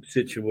YouTube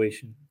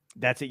situation.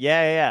 That's it.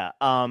 Yeah.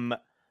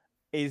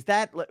 Is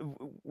that,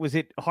 was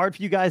it hard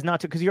for you guys not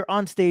to, because you're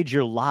on stage,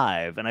 you're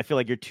live, and I feel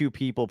like you're two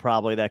people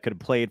probably that could have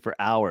played for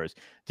hours.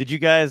 Did you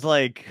guys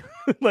like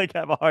like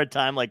have a hard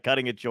time like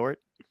cutting it short?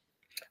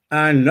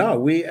 No,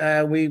 we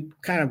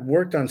kind of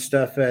worked on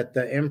stuff at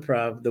the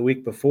Improv the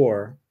week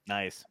before.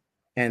 Nice.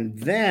 And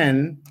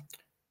then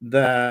they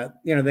have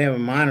a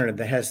monitor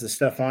that has the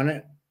stuff on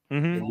it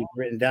that you've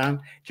written down.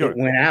 Sure. It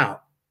went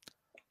out.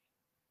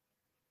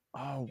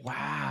 Oh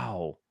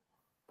wow.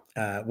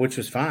 Which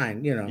was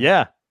fine,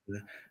 Yeah.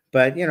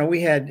 But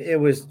it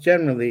was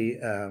generally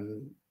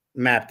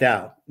mapped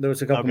out. There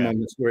was a couple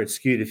moments where it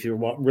skewed. If you're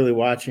really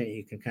watching it,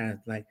 you can kind of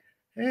like,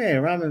 hey,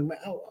 Robin,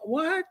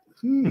 what?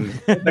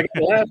 Like,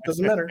 laugh,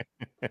 doesn't matter.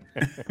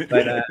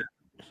 But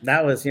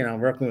that was,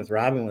 working with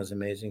Robin was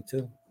amazing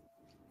too.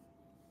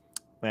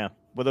 Yeah.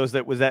 Was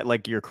that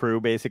like your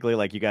crew basically?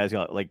 Like you guys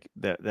got like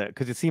the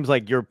because it seems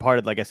like you're part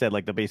of, like I said,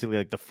 like basically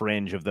like the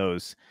fringe of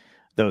those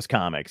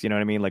comics. You know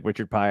what I mean? Like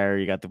Richard Pryor,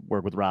 you got to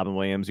work with Robin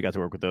Williams, you got to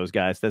work with those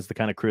guys. That's the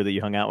kind of crew that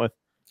you hung out with.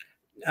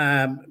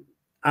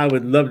 I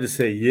would love to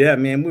say, yeah,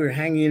 man, we were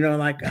hanging,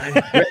 like I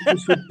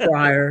breakfast with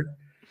Pryor,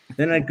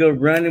 then I'd go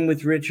running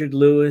with Richard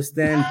Lewis,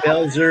 then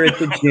Belzer at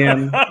the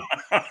gym.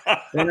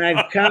 Then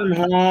I'd come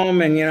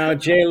home and,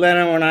 Jay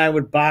Leno and I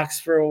would box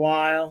for a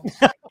while.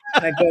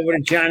 I'd go over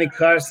to Johnny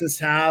Carson's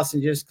house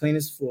and just clean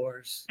his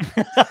floors.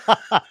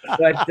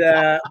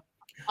 But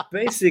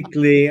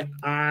basically,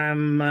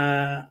 I'm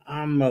a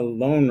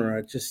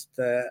loner. Just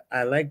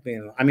I like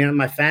being. I mean,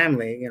 my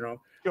family,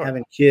 Sure.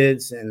 having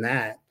kids and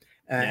that,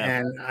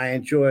 and I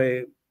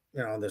enjoy.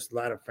 There's a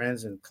lot of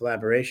friends and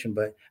collaboration,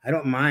 but I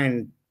don't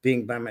mind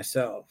being by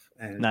myself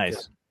and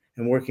nice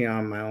and working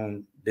on my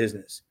own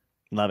business.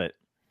 Love it.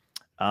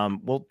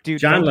 Well, dude,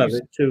 John loved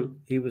it too.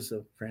 He was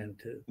a friend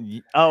too.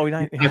 Oh,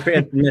 nice. My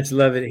friend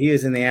love it. He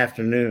is in the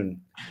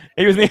afternoon.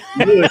 He was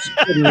Lewis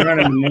couldn't run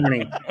in the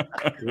morning.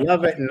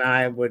 Lovett and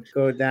I would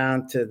go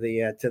down to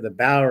the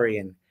Bowery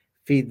and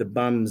feed the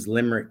bums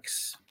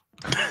limericks.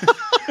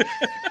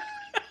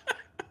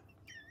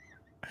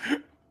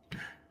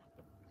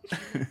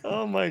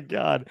 Oh my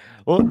God.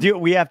 Well,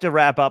 we have to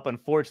wrap up.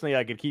 Unfortunately,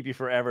 I could keep you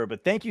forever,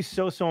 but thank you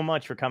so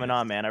much for coming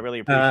on, man. I really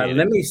appreciate it.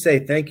 Let me say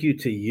thank you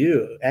to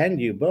you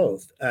and you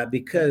both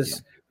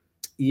because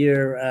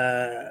you're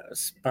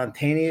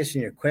spontaneous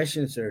and your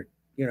questions are,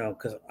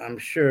 because I'm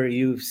sure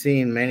you've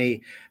seen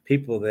many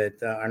people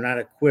that are not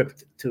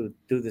equipped to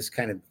do this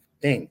kind of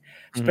thing,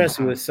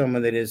 especially with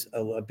someone that is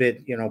a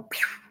bit, and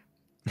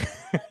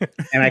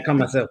I call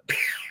myself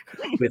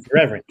with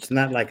reverence,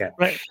 not like a.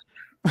 Right.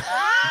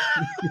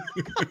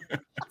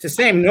 It's the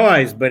same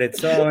noise, but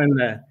it's all in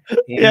the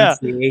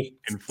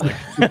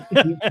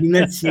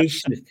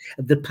enunciation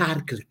of the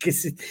particle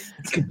because it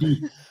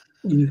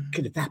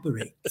could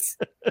evaporate.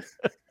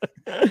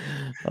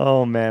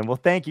 Oh man, well,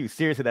 thank you.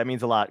 Seriously, that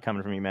means a lot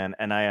coming from you, man.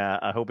 And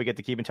I hope we get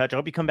to keep in touch. I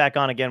hope you come back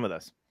on again with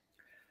us.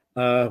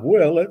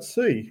 Well, let's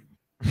see.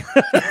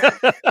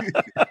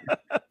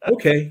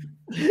 Okay,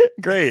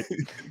 great.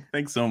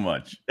 Thanks so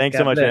much. Thanks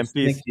so much, man.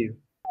 Peace. Thank you.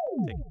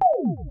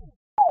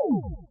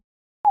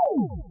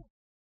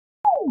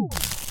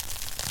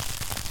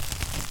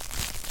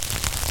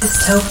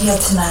 Dystopia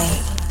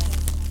Tonight.